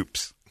hitting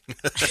jupes.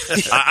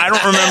 I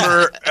don't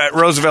remember at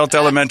Roosevelt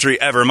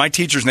Elementary ever. My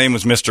teacher's name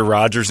was Mr.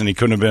 Rogers, and he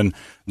couldn't have been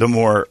the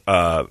more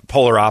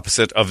polar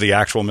opposite of the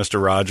actual Mr.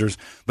 Rogers.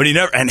 But he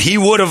never, and he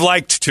would have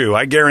liked to.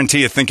 I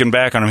guarantee you, thinking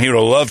back on him, he would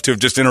have loved to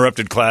have just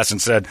interrupted class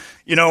and said,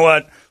 you know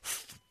what?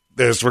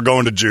 We're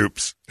going to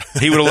jupes.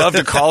 He would have loved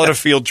to call it a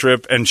field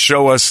trip and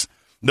show us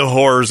the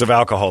horrors of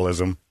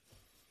alcoholism.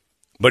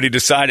 But he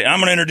decided, I'm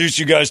going to introduce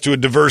you guys to a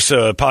diverse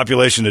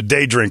population of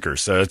day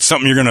drinkers. It's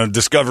something you're going to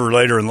discover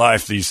later in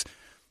life, these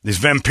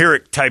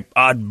vampiric type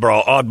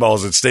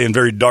oddballs that stay in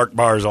very dark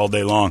bars all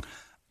day long.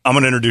 I'm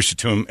going to introduce you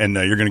to them, and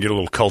you're going to get a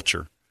little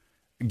culture.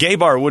 Gay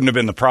bar wouldn't have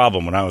been the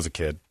problem when I was a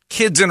kid.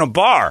 Kids in a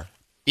bar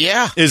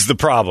is the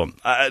problem.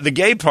 The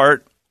gay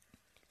part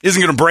isn't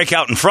going to break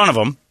out in front of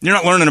them. You're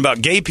not learning about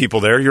gay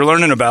people there. You're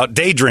learning about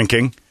day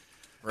drinking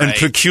and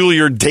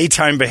peculiar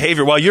daytime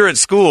behavior. While you're at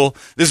school,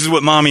 this is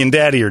what mommy and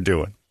daddy are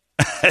doing.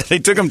 They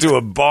took them to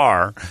a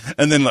bar,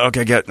 and then,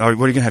 okay, what are you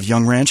going to have,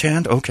 Young Ranch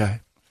hand?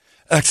 Okay.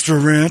 Extra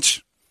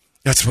ranch?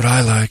 That's what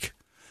I like.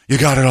 You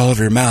got it all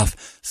over your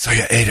mouth, so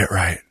you ate it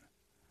right.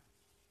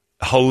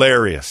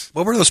 Hilarious.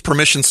 What were those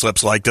permission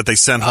slips like that they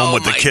sent home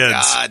with the kids?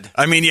 God.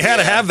 I mean, you had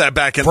to have that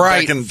back in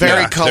very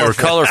colorful. They were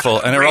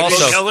colorful, and they were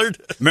also colored.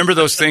 Remember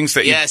those things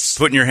that you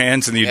put in your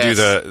hands and you do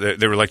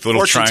they were like the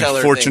little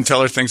fortune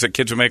teller things that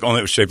kids would make. Only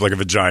it was shaped like a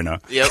vagina.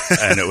 Yep.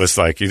 And it was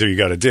like either you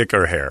got a dick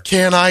or a hair.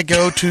 Can I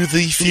go to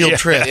the field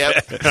trip?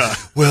 Yep.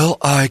 Will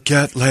I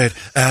get laid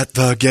at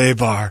the gay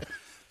bar?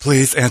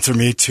 Please answer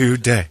me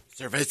today.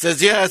 Survey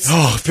says yes.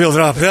 Oh, filled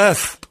it up.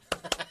 Yes.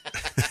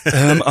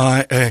 Am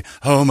I a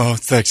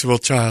homosexual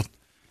child?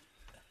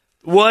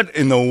 What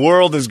in the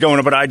world is going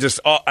on? But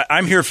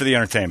I'm here for the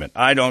entertainment.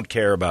 I don't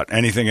care about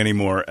anything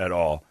anymore at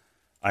all.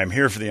 I'm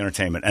here for the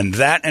entertainment. And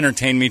that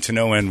entertained me to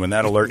no end. When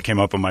that alert came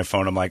up on my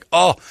phone, I'm like,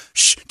 oh,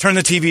 shh, turn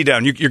the TV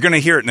down. You're going to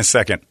hear it in a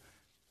second.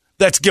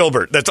 That's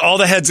Gilbert. That's all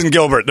the heads in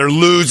Gilbert. They're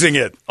losing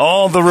it.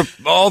 All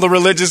the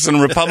religious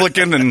and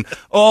Republican and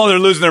they're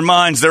losing their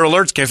minds. Their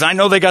alerts, because I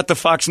know they got the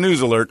Fox News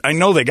alert. I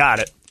know they got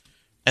it.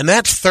 And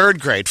that's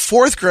third grade.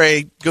 Fourth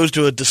grade goes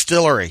to a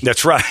distillery.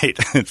 That's right.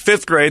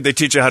 Fifth grade, they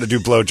teach you how to do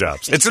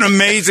blowjobs. It's an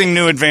amazing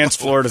new advanced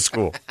Florida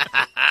school.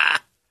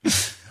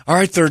 All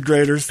right, third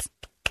graders,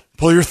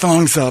 pull your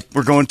thongs up.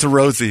 We're going to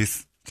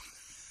Rosie's.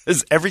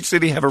 Does every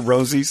city have a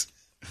Rosie's?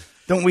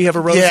 Don't we have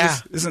a Rosie's? Yeah.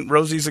 Isn't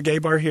Rosie's a gay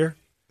bar here?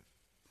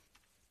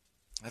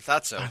 I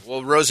thought so.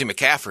 Well, Rosie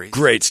McCaffrey.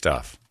 Great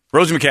stuff.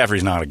 Rosie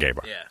McCaffrey's not a gay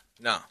bar. Yeah.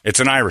 No. It's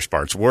an Irish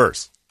bar. It's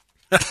worse.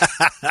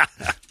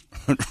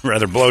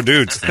 Rather blow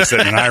dudes than sit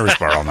in an Irish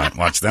bar all night.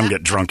 Watch them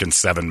get drunk in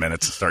 7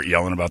 minutes and start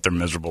yelling about their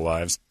miserable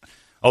lives.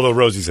 Although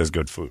Rosie's has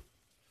good food.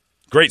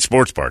 Great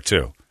sports bar,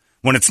 too.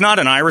 When it's not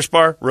an Irish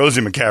bar,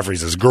 Rosie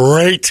McCaffrey's is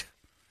great.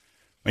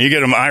 When you get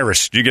them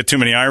Irish, you get too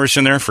many Irish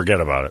in there, forget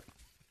about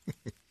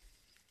it.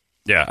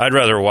 Yeah, I'd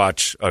rather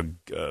watch a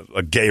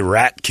gay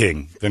rat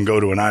king than go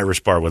to an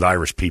Irish bar with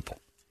Irish people.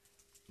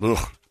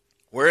 Ugh.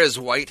 Where is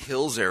White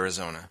Hills,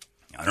 Arizona?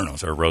 I don't know.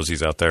 Is there a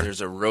Rosie's out there?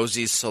 There's a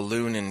Rosie's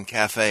Saloon and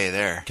Cafe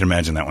there. I can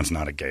imagine that one's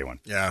not a gay one.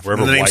 Yeah.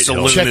 Wherever White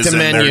Hills. Check the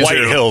menu. White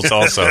Hills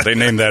also. They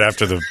named that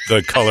after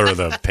the color of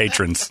the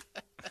patrons.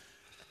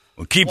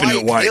 Well, keeping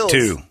it white,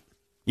 too.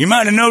 You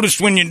might have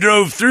noticed when you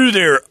drove through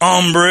there,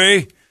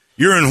 hombre.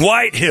 You're in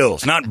White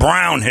Hills, not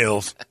Brown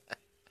Hills.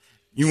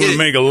 You want to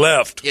make a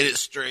left. Get it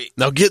straight.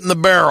 Now get in the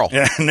barrel.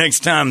 Yeah,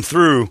 next time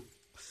through,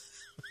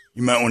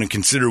 you might want to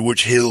consider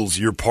which hills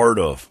you're part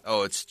of.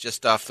 Oh, it's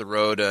just off the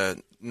road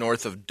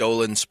north of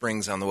Dolan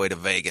Springs on the way to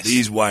Vegas.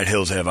 These White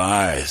Hills have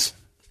eyes,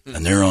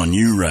 and they're on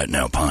you right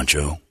now,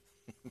 Pancho.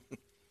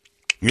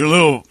 You're a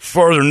little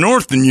farther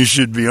north than you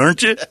should be,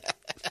 aren't you?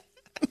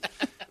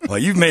 Well,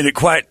 you've made it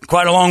quite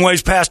a long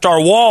ways past our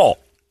wall.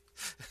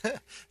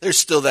 There's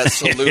still that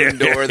saloon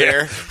door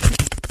there.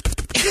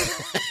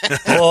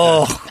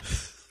 Oh,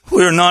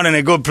 we're not in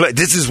a good place.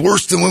 This is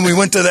worse than when we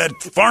went to that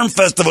farm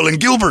festival in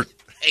Gilbert.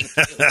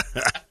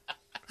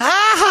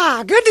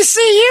 Ah, good to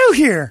see you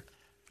here.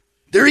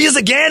 There he is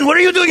again. What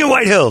are you doing in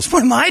White Hills?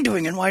 What am I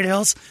doing in White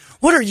Hills?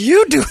 What are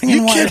you doing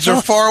in White Hills? You kids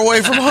are far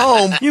away from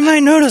home. You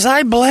might notice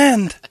I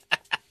blend.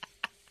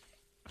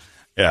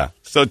 Yeah.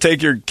 So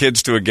take your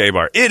kids to a gay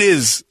bar. It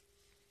is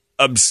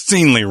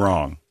obscenely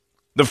wrong.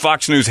 The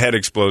Fox News head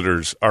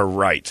exploders are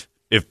right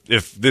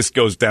if this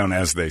goes down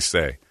as they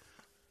say.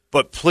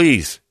 But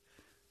please,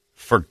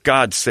 for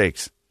God's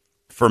sakes,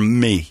 for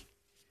me,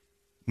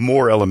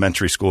 more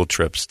elementary school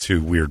trips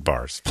to weird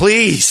bars.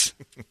 Please.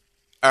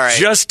 All right.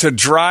 Just to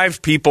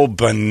drive people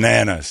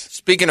bananas.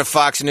 Speaking of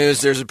Fox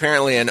News, there's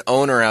apparently an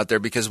owner out there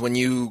because when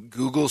you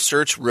Google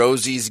search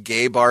Rosie's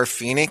Gay Bar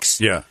Phoenix,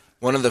 yeah,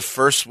 one of the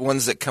first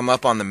ones that come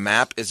up on the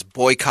map is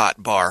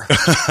Boycott Bar.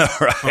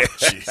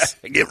 Right.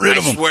 Get rid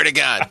of them. I swear to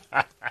God.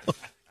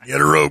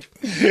 Get a rope.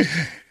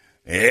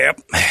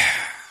 Yep.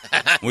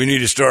 We need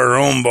to start our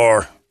own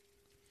bar.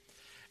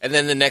 And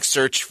then the next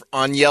search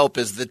on Yelp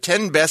is the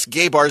 10 best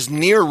gay bars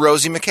near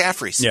Rosie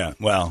McCaffrey's. Yeah,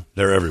 well,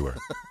 they're everywhere.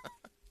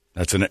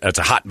 That's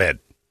a hotbed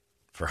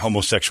for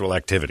homosexual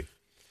activity.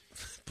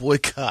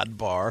 Boycott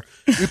bar.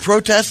 You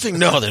protesting?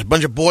 No, there's a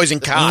bunch of boys in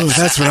cots.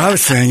 Oh, that's what I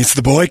was saying. It's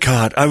the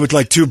boycott. I would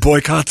like 2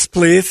 boycotts,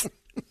 please.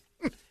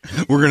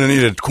 We're going to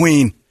need a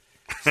queen.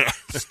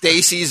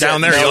 Stacy's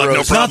down there. Melrose. You'll have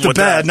no problem Not the with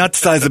bed, that. not the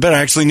size of the bed. I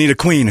actually need a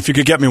queen. If you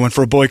could get me one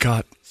for a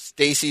boycott.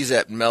 Stacy's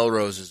at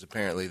Melrose is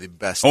apparently the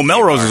best. Oh,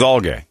 Melrose bar. is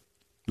all gay.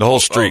 The whole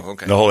street,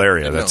 okay. the whole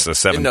area. Didn't That's know.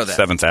 the Didn't know that.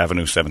 7th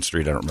Avenue, 7th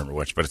Street. I don't remember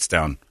which, but it's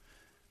down.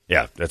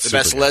 Yeah, that's the super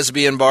best gay.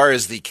 lesbian bar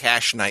is the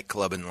Cash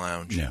Nightclub and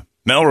Lounge. Yeah.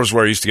 Melrose,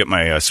 where I used to get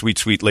my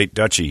sweet late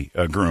Dutchie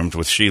groomed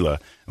with Sheila.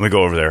 And we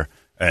go over there.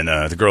 And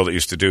the girl that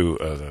used to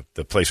do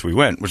the place we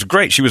went was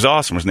great. She was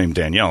awesome. Her was named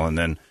Danielle. And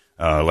then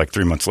like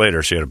 3 months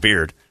later, she had a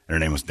beard, and her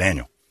name was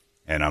Daniel.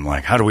 And I'm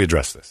like, how do we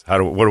address this? What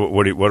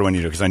do I need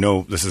to do? Because I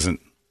know this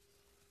isn't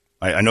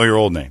 – I know your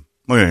old name.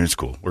 Well, yeah, it's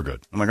cool. We're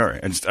good. I'm like, all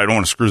right. I don't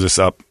want to screw this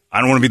up. I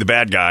don't want to be the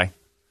bad guy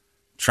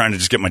trying to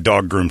just get my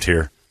dog groomed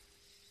here.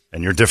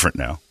 And you're different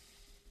now.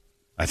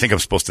 I think I'm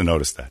supposed to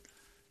notice that.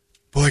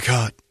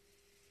 Boycott.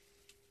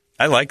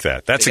 I like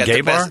that. That's a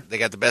gay bar? They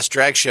got the best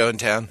drag show in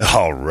town.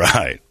 All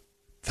right.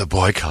 The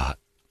boycott.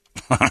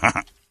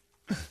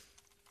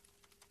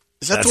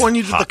 Is that the one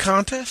you did the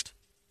contest?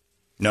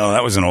 No,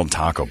 that was an old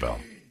Taco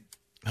Bell.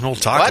 An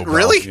old Taco Bell?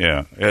 Really?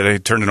 Yeah. They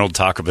turned an old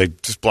Taco Bell. They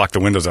just blocked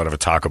the windows out of a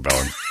Taco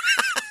Bell.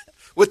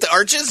 With the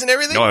arches and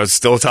everything? No, it's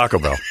still a Taco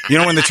Bell. You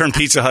know when they turned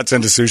Pizza Huts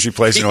into sushi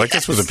places? You're like,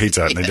 this was a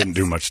Pizza Hut, and they didn't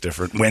do much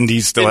different.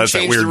 Wendy's still has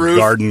that weird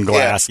garden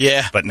glass.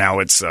 Yeah. But now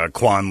it's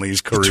Kwan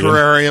Lee's Korean.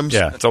 Terrariums.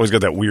 Yeah, it's always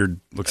got that weird,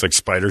 looks like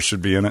spiders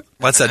should be in it.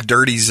 Well, that's that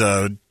Dirty's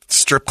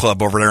strip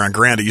club over there on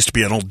Grand. It used to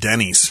be an old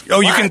Denny's. Oh,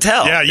 you can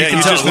tell. Yeah, you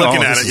can tell just looking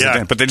know, at this it, is a yeah.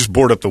 Den. But they just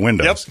board up the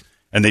windows. Yep.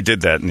 And they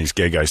did that, and these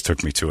gay guys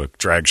took me to a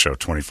drag show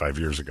 25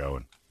 years ago.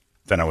 And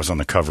then I was on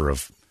the cover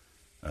of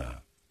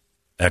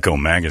Echo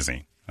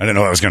magazine. I didn't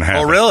know that was going to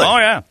happen. Oh, really? Oh,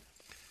 yeah.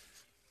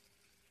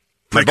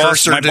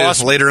 Precursor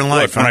to later in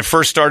life. Look, when I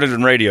first started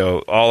in radio,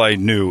 all I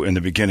knew in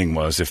the beginning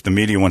was if the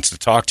media wants to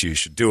talk to you, you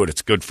should do it.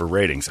 It's good for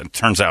ratings. And it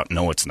turns out,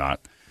 no, it's not.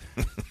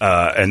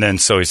 And then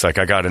so he's like,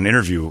 I got an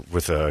interview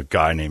with a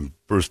guy named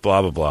Bruce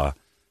blah, blah, blah.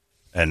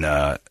 And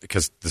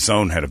because the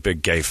Zone had a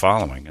big gay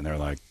following. And they're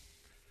like,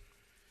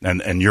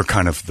 and you're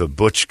kind of the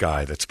butch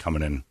guy that's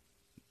coming in,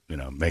 you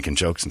know, making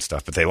jokes and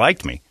stuff. But they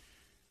liked me.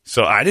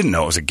 So I didn't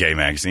know it was a gay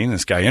magazine.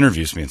 This guy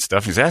interviews me and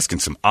stuff. He's asking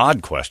some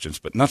odd questions,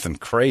 but nothing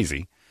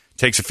crazy.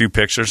 Takes a few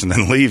pictures and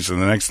then leaves.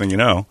 And the next thing you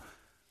know,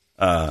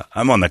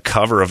 I'm on the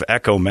cover of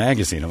Echo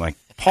magazine. I'm like,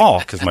 Paul,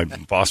 because my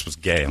boss was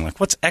gay. I'm like,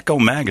 what's Echo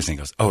magazine? He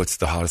goes, oh, it's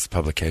the hottest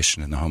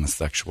publication in the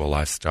homosexual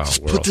lifestyle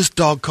Just world. put this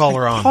dog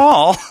collar on.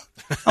 Paul,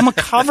 I'm a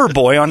cover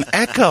boy on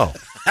Echo.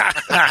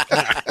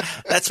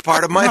 That's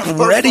part of my I'm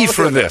not ready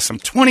for this. I'm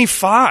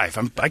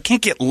 25. I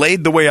can't get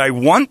laid the way I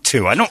want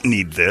to. I don't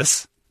need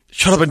this.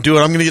 Shut up and do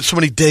it. I'm going to get so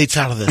many dates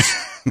out of this.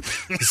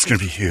 This is going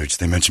to be huge.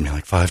 They mentioned me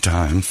like 5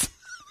 times.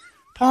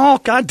 Paul,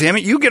 God damn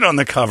it, you get on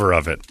the cover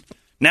of it.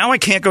 Now I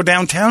can't go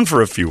downtown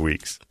for a few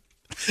weeks.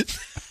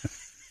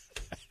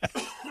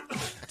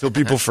 Till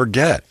people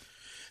forget.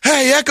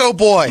 Hey, Echo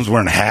Boy. I was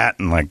wearing a hat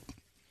and like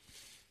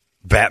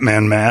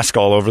Batman mask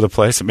all over the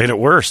place. It made it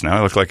worse. Now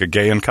I look like a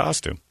gay in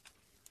costume.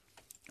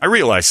 I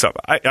realized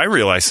something. I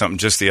realized something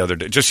just the other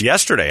day, just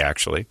yesterday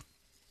actually.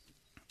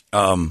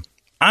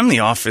 I'm the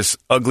office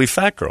ugly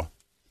fat girl.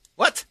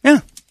 What? Yeah.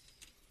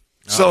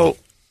 So,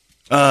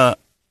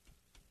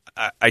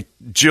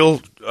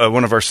 Jill,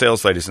 one of our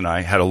sales ladies, and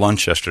I had a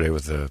lunch yesterday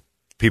with the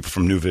people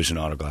from New Vision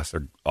Auto Glass.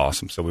 They're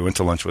awesome. So we went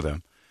to lunch with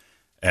them.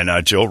 And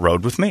Jill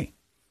rode with me.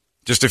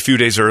 Just a few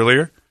days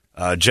earlier,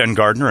 Jen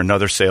Gardner,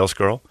 another sales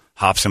girl,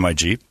 hops in my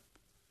Jeep,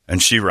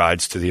 and she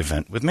rides to the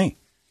event with me.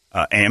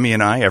 Amy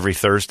and I, every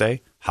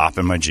Thursday, hop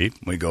in my Jeep.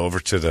 We go over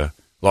to the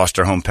Lost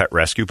Our Home Pet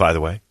Rescue, by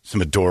the way.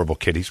 Some adorable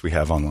kitties we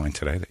have online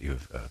today that you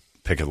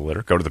pick of the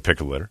litter. Go to the pick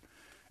of the litter.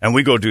 And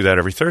we go do that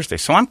every Thursday.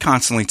 So I'm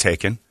constantly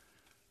taking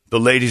the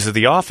ladies of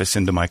the office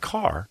into my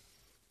car,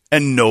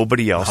 and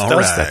nobody else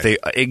does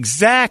that.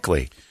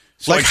 Exactly.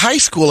 It's like high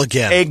school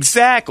again.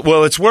 Exactly.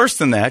 Well, it's worse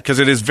than that because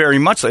it is very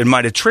much. It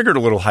might have triggered a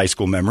little high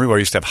school memory where I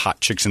used to have hot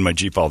chicks in my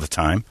Jeep all the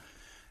time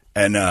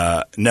and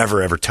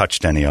never, ever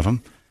touched any of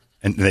them.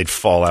 And they'd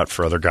fall out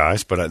for other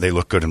guys, but they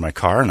looked good in my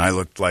car, and I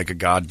looked like a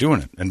god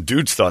doing it. And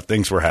dudes thought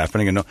things were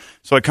happening. And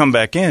so I come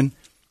back in,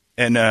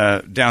 and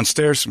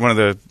downstairs, one of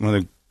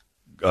the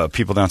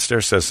people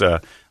downstairs says,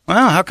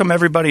 well, how come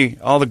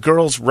all the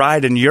girls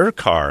ride in your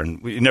car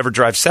and we never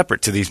drive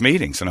separate to these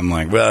meetings? And I'm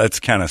like, well, that's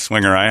kind of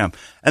swinger I am.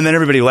 And then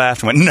everybody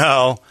laughed and went,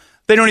 no,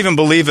 they don't even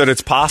believe that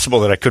it's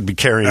possible that I could be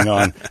carrying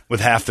on with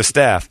half the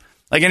staff.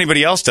 Like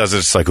anybody else does it,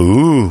 it's like,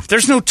 ooh,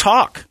 there's no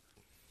talk.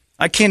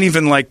 I can't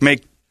even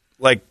make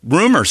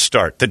rumors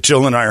start that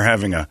Jill and I are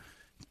having a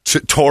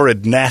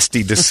torrid,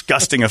 nasty,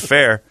 disgusting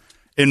affair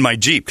in my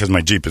Jeep because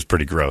my Jeep is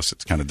pretty gross.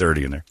 It's kind of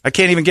dirty in there. I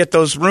can't even get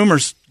those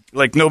rumors.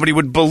 Like nobody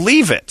would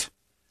believe it.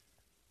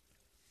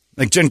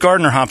 Like Jen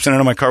Gardner hops in and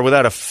out of my car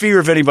without a fear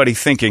of anybody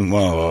thinking,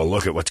 whoa,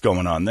 look at what's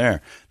going on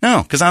there.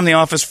 No, because I'm the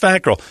office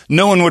fat girl.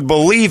 No one would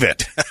believe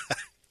it.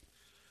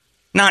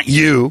 Not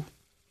you.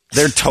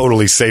 They're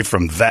totally safe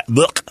from that.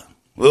 Look.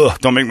 Ugh,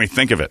 don't make me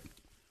think of it.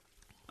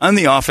 I'm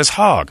the office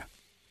hog.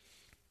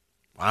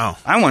 Wow.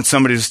 I want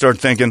somebody to start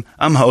thinking,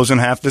 I'm hosing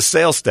half the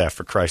sales staff,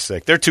 for Christ's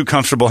sake. They're too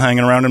comfortable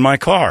hanging around in my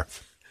car.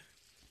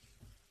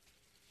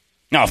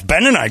 Now, if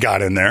Ben and I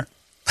got in there,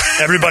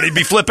 everybody'd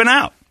be flipping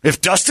out. If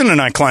Dustin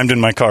and I climbed in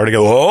my car to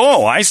go,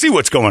 oh, I see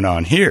what's going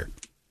on here.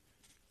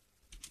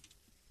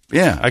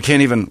 Yeah, I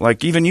can't even,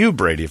 even you,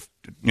 Brady,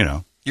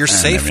 You're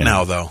safe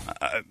now, though.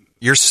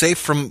 You're safe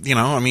from,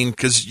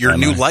 because your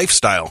new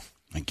lifestyle.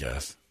 I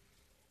guess.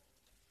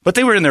 But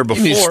they were in there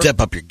before. You need to step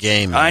up your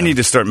game. I need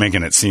to start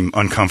making it seem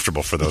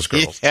uncomfortable for those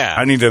girls. Yeah.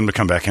 I need them to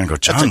come back in and go,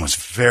 John was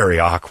very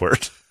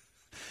awkward.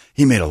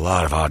 He made a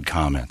lot of odd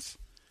comments.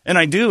 And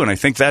I do, and I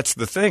think that's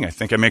the thing. I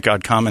think I make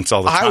odd comments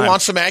all the time. I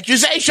want some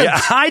accusations. Yeah,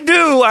 I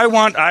do. I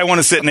want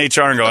to sit in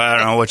HR and go, I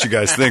don't know what you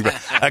guys think,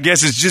 but I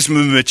guess it's just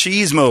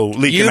machismo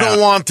leaking out. You don't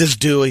want this,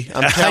 Dewey.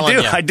 I'm telling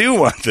you. I do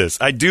want this.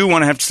 I do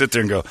want to have to sit there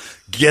and go,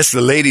 guess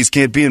the ladies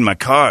can't be in my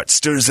car. It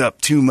stirs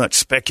up too much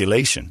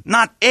speculation.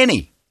 Not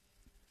any.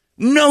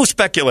 No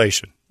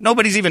speculation.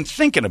 Nobody's even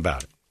thinking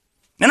about it.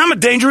 And I'm a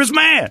dangerous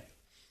man.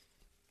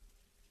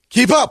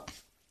 Keep up.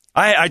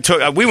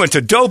 We went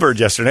to Doughbird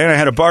yesterday, and I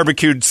had a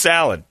barbecued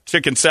salad.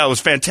 Chicken salad was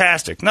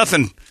fantastic.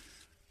 Nothing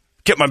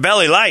kept my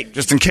belly light,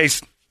 just in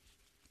case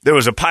there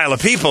was a pile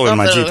of people in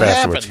my Jeep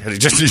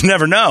afterwards. You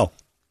never know.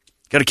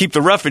 Got to keep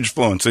the roughage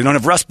flowing so you don't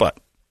have rust butt.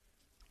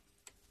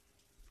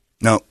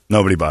 No,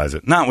 nobody buys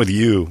it. Not with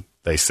you,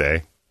 they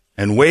say,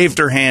 and waved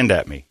her hand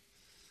at me.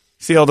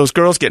 See all those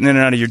girls getting in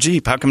and out of your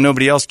Jeep. How come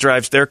nobody else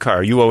drives their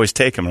car? You always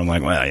take them. And I'm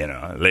like,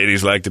 well,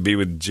 ladies like to be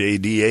with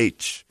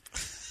JDH.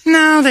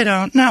 No, they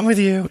don't. Not with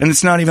you. And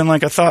it's not even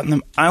like a thought in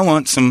them. I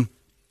want some.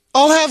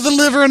 I'll have the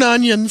liver and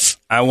onions.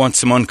 I want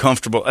some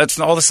uncomfortable. That's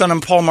all of a sudden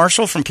I'm Paul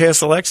Marshall from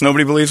KSLX.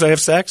 Nobody believes I have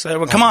sex.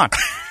 Well, come on.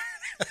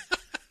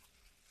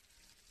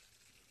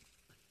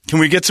 Can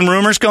we get some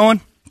rumors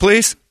going,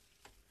 please?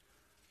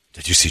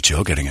 Did you see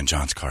Jill getting in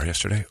John's car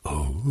yesterday?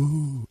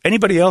 Oh.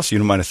 Anybody else,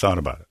 you might have thought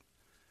about it.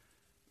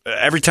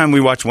 Every time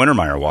we watch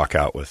Wintermeyer walk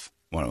out with,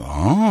 going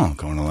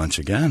to lunch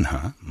again,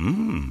 huh?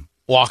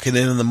 Walking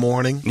in the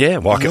morning. Yeah,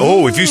 walking.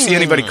 Oh, if you see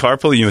anybody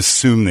carpooling, you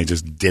assume they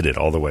just did it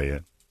all the way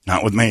in.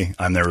 Not with me.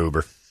 I'm their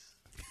Uber.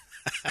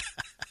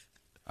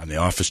 I'm the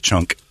office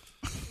chunk.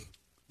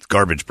 It's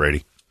garbage,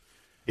 Brady.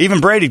 Even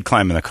Brady'd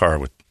climb in the car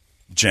with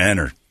Jen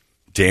or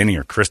Danny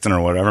or Kristen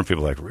or whatever.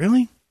 People are like,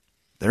 really?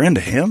 They're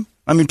into him?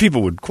 I mean,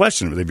 people would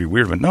question it. They'd be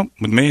weird, but no,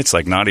 with me, it's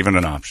like not even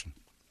an option.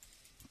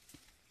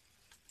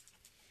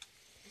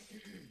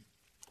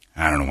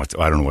 I don't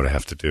know what I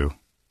have to do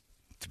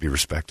to be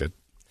respected.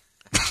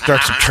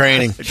 Start some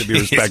training. To be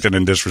respected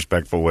in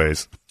disrespectful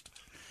ways.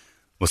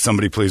 Will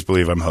somebody please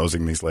believe I'm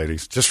hosing these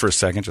ladies? Just for a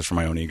second, just for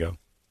my own ego.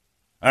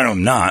 I know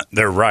I'm not.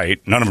 They're right.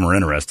 None of them are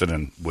interested,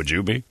 and would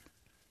you be?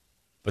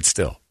 But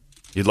still,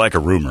 you'd like a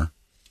rumor.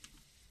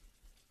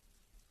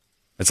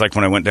 It's like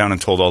when I went down and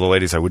told all the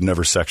ladies I would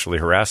never sexually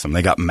harass them.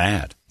 They got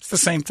mad. It's the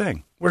same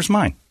thing. Where's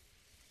mine?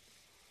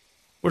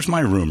 Where's my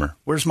rumor?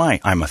 Where's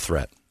my I'm a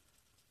threat?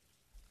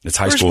 It's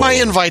high school. Where's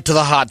my invite to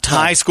the hot tub?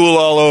 High school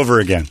all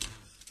over again.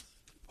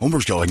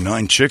 Homer's got like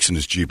 9 chicks in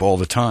his Jeep all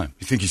the time.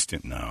 You think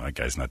no, that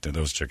guy's not there.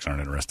 Those chicks aren't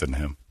interested in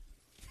him.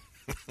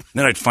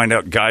 Then I'd find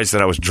out guys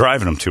that I was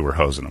driving them to were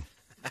hosing them.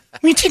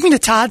 Will you take me to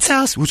Todd's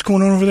house? What's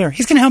going on over there?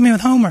 He's going to help me with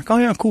homework. Oh,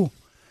 yeah, cool.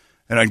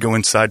 And I'd go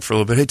inside for a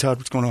little bit. Hey, Todd,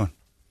 what's going on?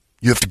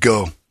 You have to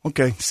go.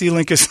 Okay, see you,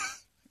 Linkus.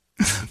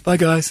 Bye,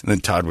 guys. And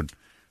then Todd would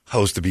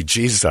hose the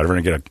bejesus out of her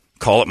and get a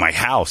call at my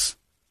house.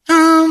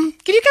 Can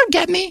you come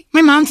get me?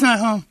 My mom's not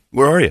home.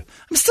 Where are you?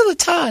 I'm still at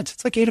Todd's.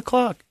 It's like 8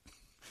 o'clock.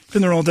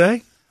 Been there all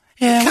day?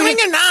 Yeah. Coming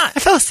or not? I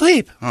fell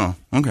asleep. Oh,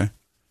 okay.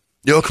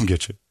 Yeah, I'll come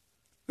get you.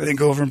 I didn't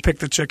go over and pick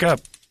the chick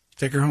up.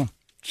 Take her home.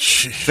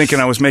 Thinking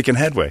I was making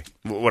headway.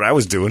 What I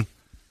was doing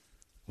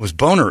was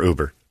boner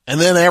Uber. And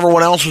then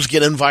everyone else was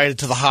getting invited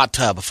to the hot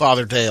tub of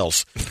Father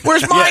Dale's.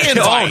 Where's my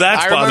invite? Oh,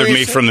 that's bothered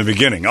me from the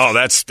beginning. Oh,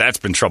 that's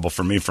been trouble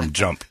for me from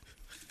jump.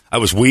 I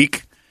was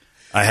weak.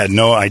 I had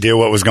no idea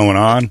what was going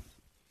on.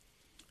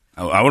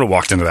 I would have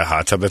walked into that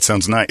hot tub. That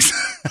sounds nice.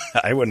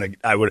 I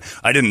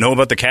didn't know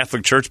about the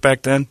Catholic Church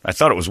back then. I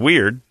thought it was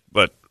weird,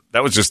 but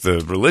that was just the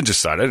religious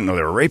side. I didn't know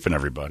they were raping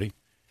everybody.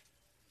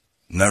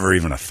 Never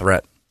even a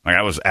threat. Like,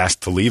 I was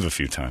asked to leave a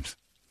few times.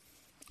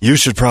 You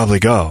should probably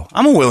go.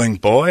 I'm a willing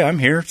boy. I'm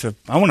here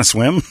I want to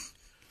swim.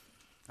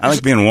 I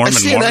like being warm and I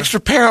see warm. an extra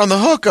pair on the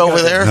hook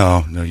over there.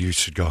 No, you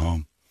should go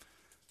home.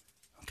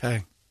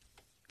 Okay.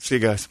 See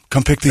you guys.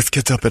 Come pick these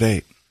kids up at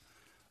 8.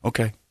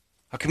 Okay.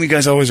 How come you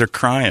guys always are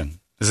crying?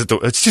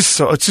 It's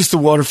just the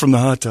water from the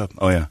hot tub.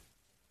 Oh, yeah.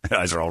 My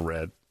eyes are all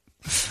red.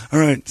 All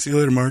right. See you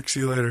later, Mark. See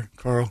you later,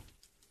 Carl.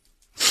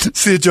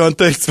 See you, John.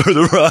 Thanks for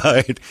the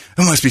ride. It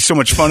must be so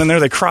much fun in there.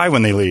 They cry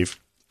when they leave.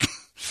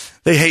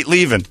 They hate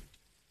leaving.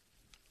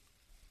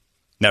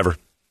 Never.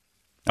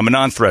 I'm a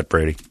non-threat,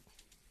 Brady.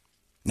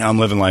 Now I'm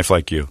living life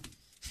like you.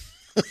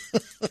 I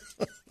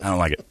don't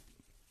like it.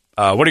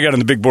 What do you got on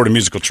the big board of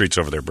musical treats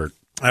over there, Bert?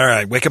 All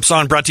right. Wake Up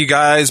Song brought to you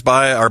guys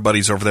by our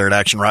buddies over there at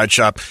Action Ride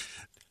Shop.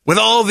 With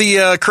all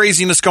the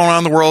craziness going on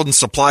in the world and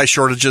supply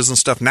shortages and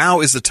stuff, now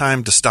is the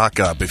time to stock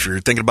up. If you're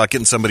thinking about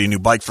getting somebody a new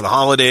bike for the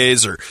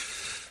holidays or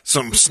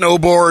some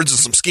snowboards and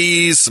some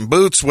skis, some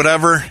boots,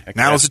 whatever,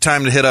 now is the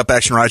time to hit up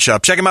Action Ride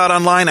Shop. Check them out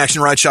online,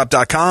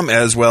 actionrideshop.com,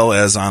 as well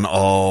as on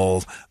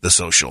all the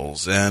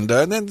socials. And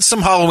then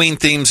some Halloween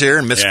themes here,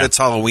 and Misfits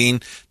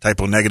Halloween,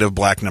 Typo Negative,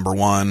 Black Number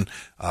 1,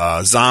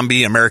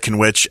 Zombie, American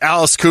Witch,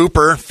 Alice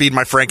Cooper, Feed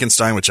My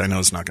Frankenstein, which I know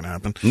is not going to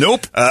happen.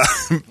 Nope.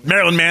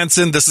 Marilyn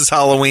Manson, This Is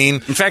Halloween. In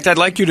fact, I'd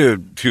like you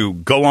to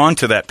go on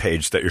to that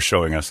page that you're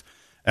showing us,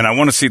 and I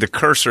want to see the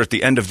cursor at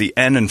the end of the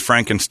N in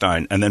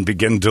Frankenstein and then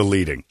begin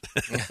deleting.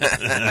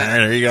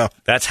 There you go.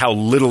 That's how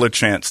little a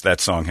chance that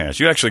song has.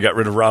 You actually got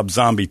rid of Rob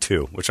Zombie,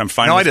 too, which I'm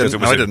fine with.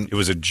 No, I didn't. It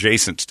was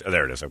adjacent.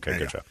 There it is. Okay,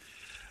 good job.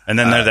 And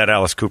then that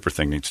Alice Cooper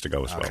thing needs to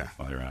go as well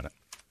while you're at it.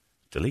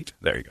 Delete.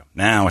 There you go.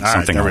 Now it's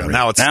something I'll read.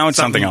 Now it's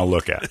something I'll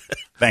look at.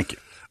 Thank you.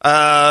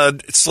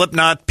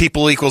 Slipknot,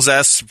 People Equals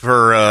S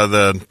for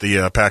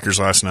the Packers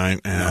last night.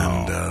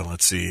 And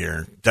let's see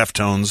here.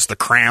 Deftones, The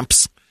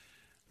Cramps,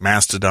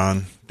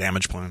 Mastodon,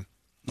 Damage Plan.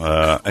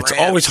 It's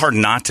always hard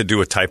not to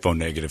do a Typo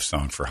Negative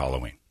song for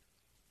Halloween.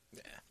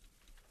 Yeah.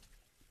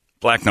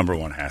 Black Number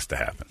 1 has to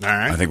happen. All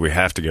right. I think we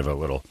have to give a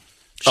little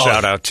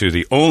shout out to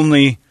the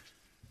only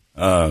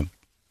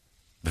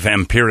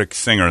vampiric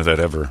singer that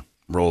ever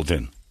rolled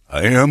in.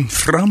 I am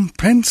from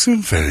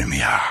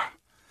Pennsylvania,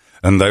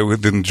 and I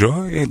would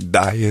enjoy a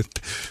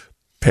Diet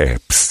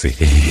Pepsi.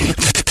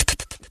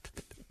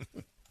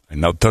 I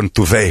now turn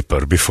to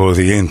vapor before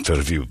the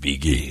interview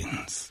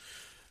begins.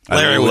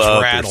 Larry was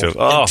rattled,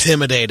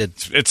 intimidated.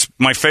 It's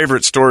my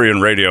favorite story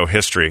in radio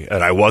history,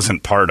 and I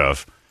wasn't part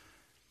of.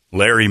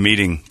 Larry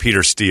meeting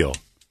Peter Steele,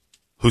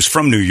 who's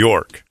from New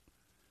York,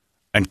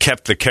 and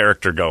kept the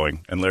character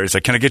going. And Larry's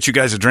like, "Can I get you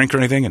guys a drink or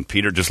anything?" And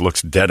Peter just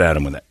looks dead at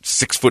him with that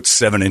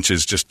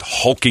 6'7", just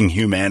hulking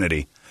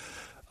humanity.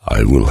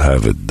 I will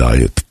have a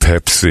Diet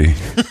Pepsi.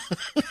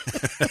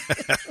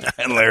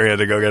 And Larry had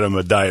to go get him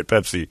a Diet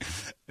Pepsi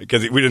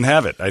because we didn't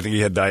have it. I think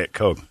he had Diet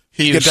Coke.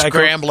 He was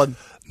scrambling.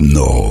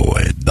 No,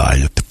 a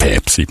Diet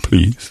Pepsi,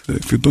 please,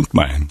 if you don't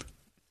mind.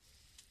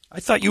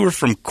 I thought you were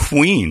from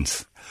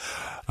Queens.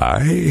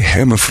 I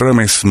am from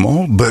a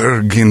small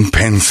burg in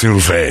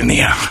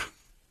Pennsylvania.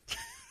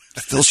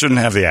 Still shouldn't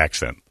have the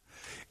accent.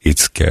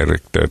 It's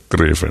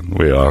character-driven.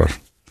 We are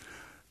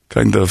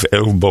kind of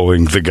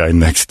elbowing the guy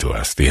next to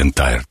us the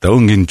entire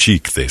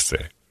tongue-in-cheek, they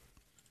say.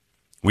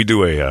 We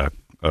do a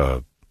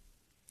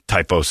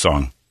Typo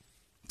song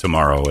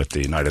tomorrow at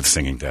the Night of the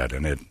Singing Dead,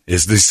 and it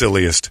is the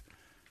silliest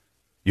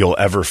you'll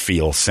ever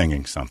feel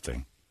singing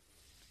something.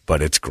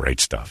 But it's great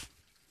stuff.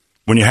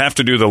 When you have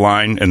to do the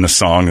line in the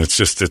song, it's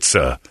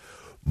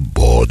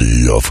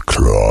Body of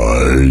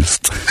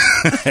Christ.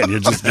 And you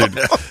just did...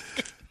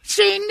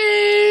 She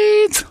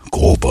needs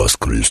Corpus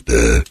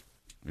Christi.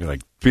 You're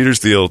like, Peter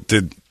Steele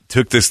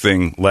took this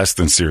thing less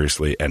than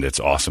seriously, and it's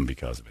awesome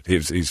because of it.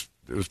 It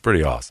was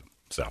pretty awesome.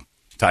 So,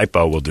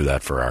 Typo will do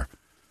that for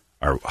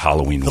our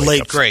Halloween. The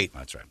late great.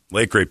 That's right,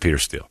 late great Peter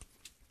Steele.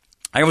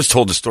 I was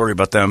told a story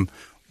about them.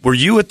 Were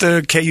you at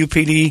the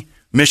KUPD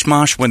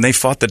mishmash when they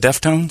fought the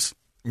Deftones?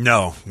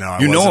 No.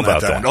 You know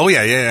about that? Oh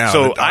yeah.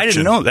 So I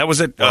didn't know that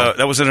was at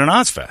an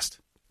Ozfest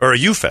or a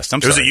U-Fest.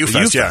 It was a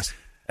U-Fest, yeah.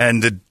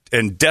 And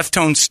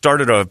Deftones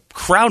started a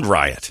crowd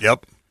riot.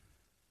 Yep.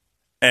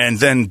 And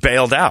then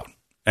bailed out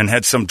and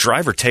had some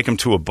driver take him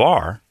to a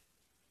bar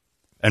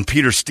And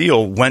Peter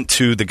Steele went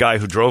to the guy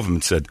who drove him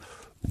and said,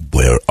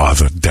 "Where are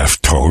the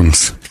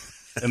Deftones?"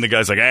 And the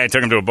guy's like, "Hey, I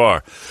took him to a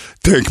bar.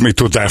 Take me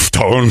to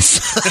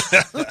Deftones."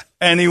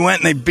 And he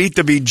went and they beat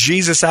the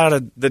bejesus out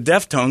of the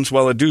Deftones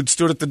while a dude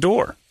stood at the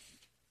door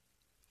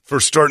for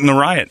starting the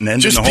riot and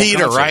ending Just the whole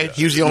Peter, concert. right?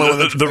 He was the only one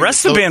that- The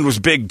rest of the band was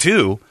big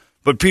too,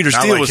 but Peter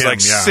Not Steele like was him,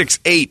 like yeah.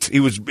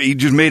 6'8". He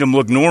just made him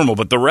look normal,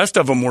 but the rest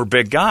of them were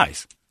big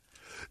guys.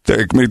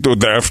 Take me to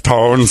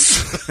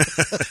Deftones.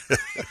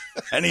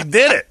 And he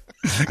did it.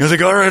 He was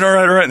like, all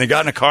right. And they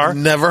got in a car.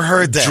 Never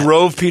heard that.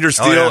 Drove Peter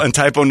Steele and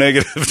Typo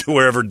Negative to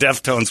wherever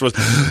Deftones was.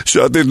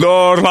 Shut the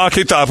door, lock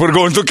it up. We're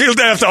going to kill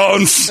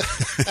Deftones.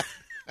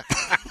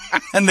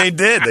 And they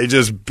did.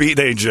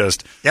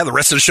 Yeah, the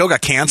rest of the show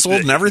got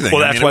canceled and everything.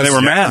 Well, that's why they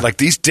were mad. Like,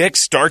 these dicks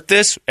start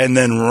this and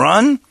then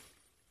run?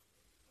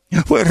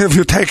 Where have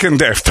you taken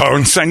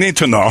Deftones? I need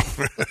to know.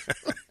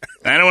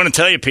 I don't want to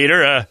tell you,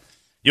 Peter.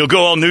 You'll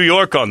go all New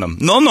York on them.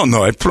 No,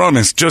 I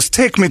promise. Just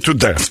take me to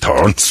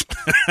Deftones.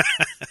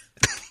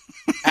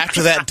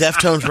 After that,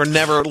 Deftones were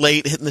never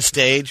late hitting the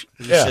stage.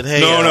 They just said, hey,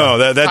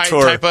 that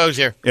tour. Typo's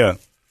here. Yeah.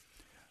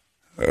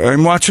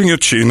 I'm watching you,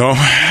 Chino.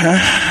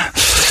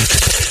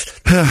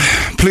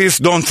 Please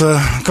don't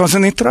cause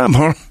any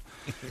trouble.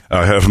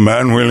 I have a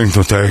man willing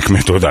to take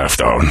me to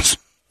Deftones.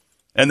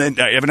 And then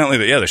evidently,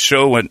 the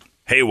show went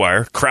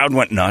haywire. Crowd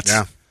went nuts.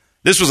 Yeah.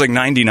 This was like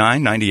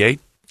 99, 98.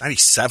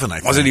 97, I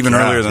think. Was it even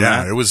earlier than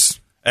that? Yeah, it was.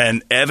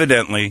 And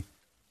evidently,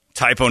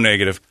 Typo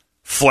Negative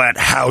flat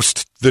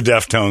housed the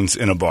Deftones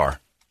in a bar.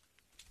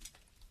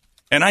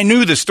 And I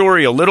knew the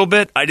story a little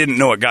bit. I didn't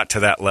know it got to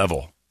that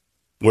level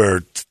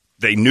where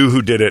they knew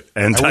who did it,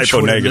 and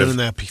Typo Negative known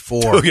that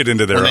before. took it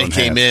into their when own they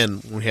came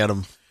hands. in, we had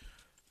them.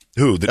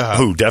 Who?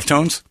 Who?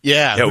 Deftones?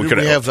 Yeah. Yeah, we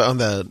have on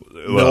the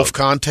MILF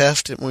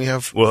contest. Didn't we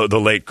have? Well, the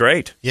late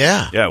great.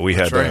 Yeah. Yeah, we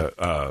had. Right.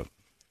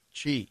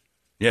 Chi.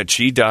 Yeah,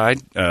 Chi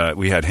died.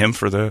 We had him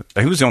for the.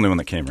 He was the only one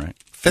that came, right?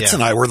 Fitz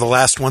and I were the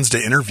last ones to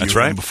interview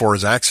him before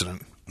his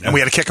accident, and we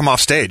had to kick him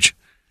off stage.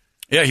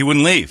 Yeah, he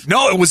wouldn't leave.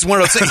 No, it was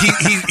one of those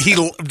things. He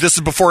this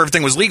is before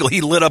everything was legal.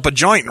 He lit up a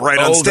joint right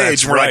on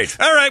stage. That's right.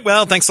 Like, all right,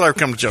 well, thanks for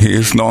coming to He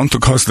is known to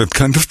cause that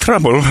kind of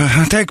trouble.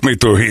 Take me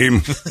to him.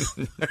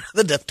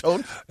 The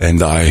Deftones.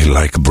 And I,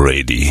 like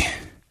Brady,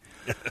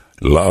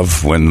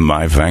 love when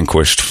my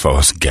vanquished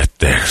foes get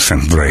theirs.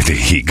 And Brady,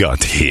 he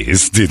got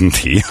his, didn't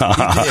he? He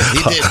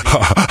did.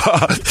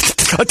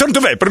 Turn to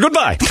vapor.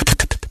 Goodbye.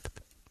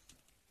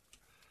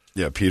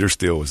 Yeah, Peter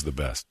Steele was the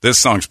best. This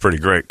song's pretty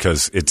great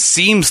because it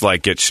seems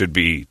like it should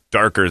be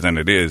darker than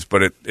it is,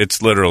 but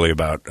it's literally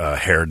about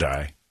hair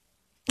dye.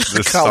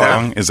 This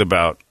song is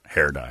about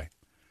hair dye.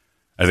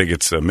 I think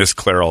it's Miss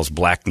Clairol's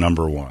Black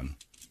Number 1.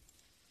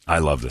 I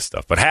love this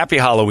stuff. But happy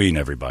Halloween,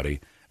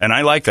 everybody. And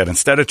I like that.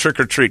 Instead of trick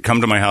or treat,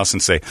 come to my house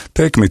and say,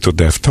 take me to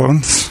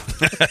Deftones.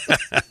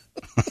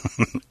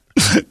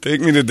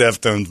 Take me to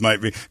Deftones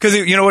might be. Because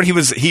you know what?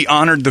 He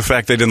honored the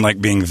fact they didn't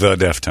like being the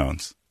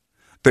Deftones.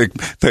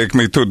 Take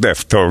me to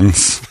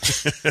Deftones.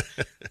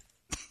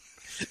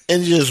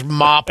 And just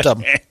mopped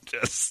them. And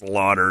just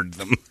slaughtered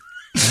them.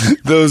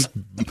 Those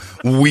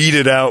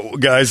weeded out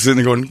guys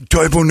sitting there going,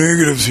 Typo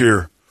Negative's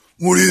here.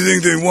 What do you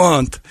think they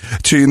want?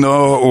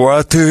 Chino,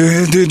 what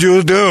did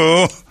you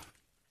do?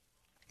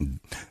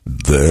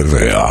 There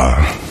they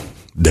are.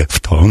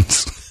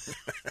 Deftones.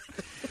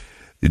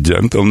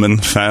 Gentlemen,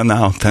 fan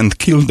out and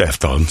kill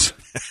Deftones.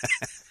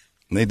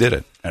 And they did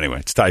it. Anyway,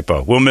 it's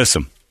Typo. We'll miss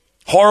him.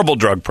 Horrible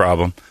drug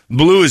problem.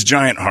 Blew his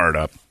giant heart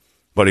up.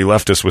 But he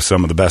left us with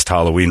some of the best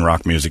Halloween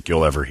rock music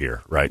you'll ever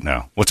hear right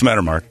now. What's the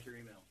matter, Mark?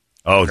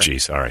 Oh,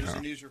 geez. All right. There's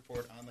a news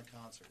report on the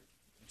concert.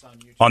 It's on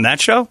YouTube. On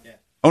that show? Yeah.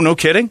 Oh, no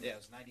kidding? Yeah, it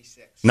was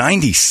 96.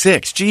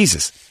 96.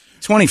 Jesus.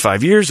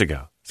 25 years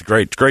ago. It's a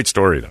great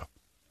story, though.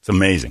 It's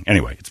amazing.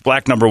 Anyway, it's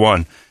Black Number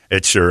 1.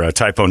 It's your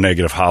Typo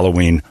Negative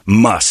Halloween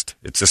must.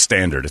 It's a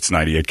standard. It's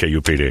 98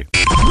 KUPD.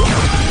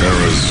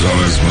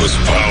 Arizona's most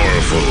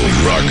powerful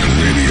rock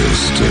radio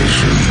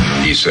station.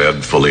 He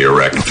said, fully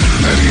erect. 98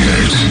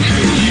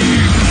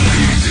 KUPD.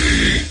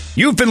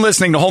 You've been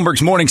listening to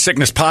Holmberg's Morning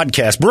Sickness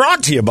Podcast,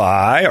 brought to you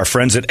by our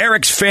friends at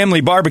Eric's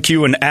Family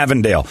Barbecue in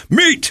Avondale.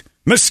 Meet,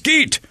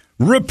 mesquite,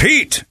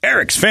 repeat.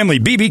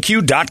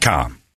 Eric'sFamilyBBQ.com.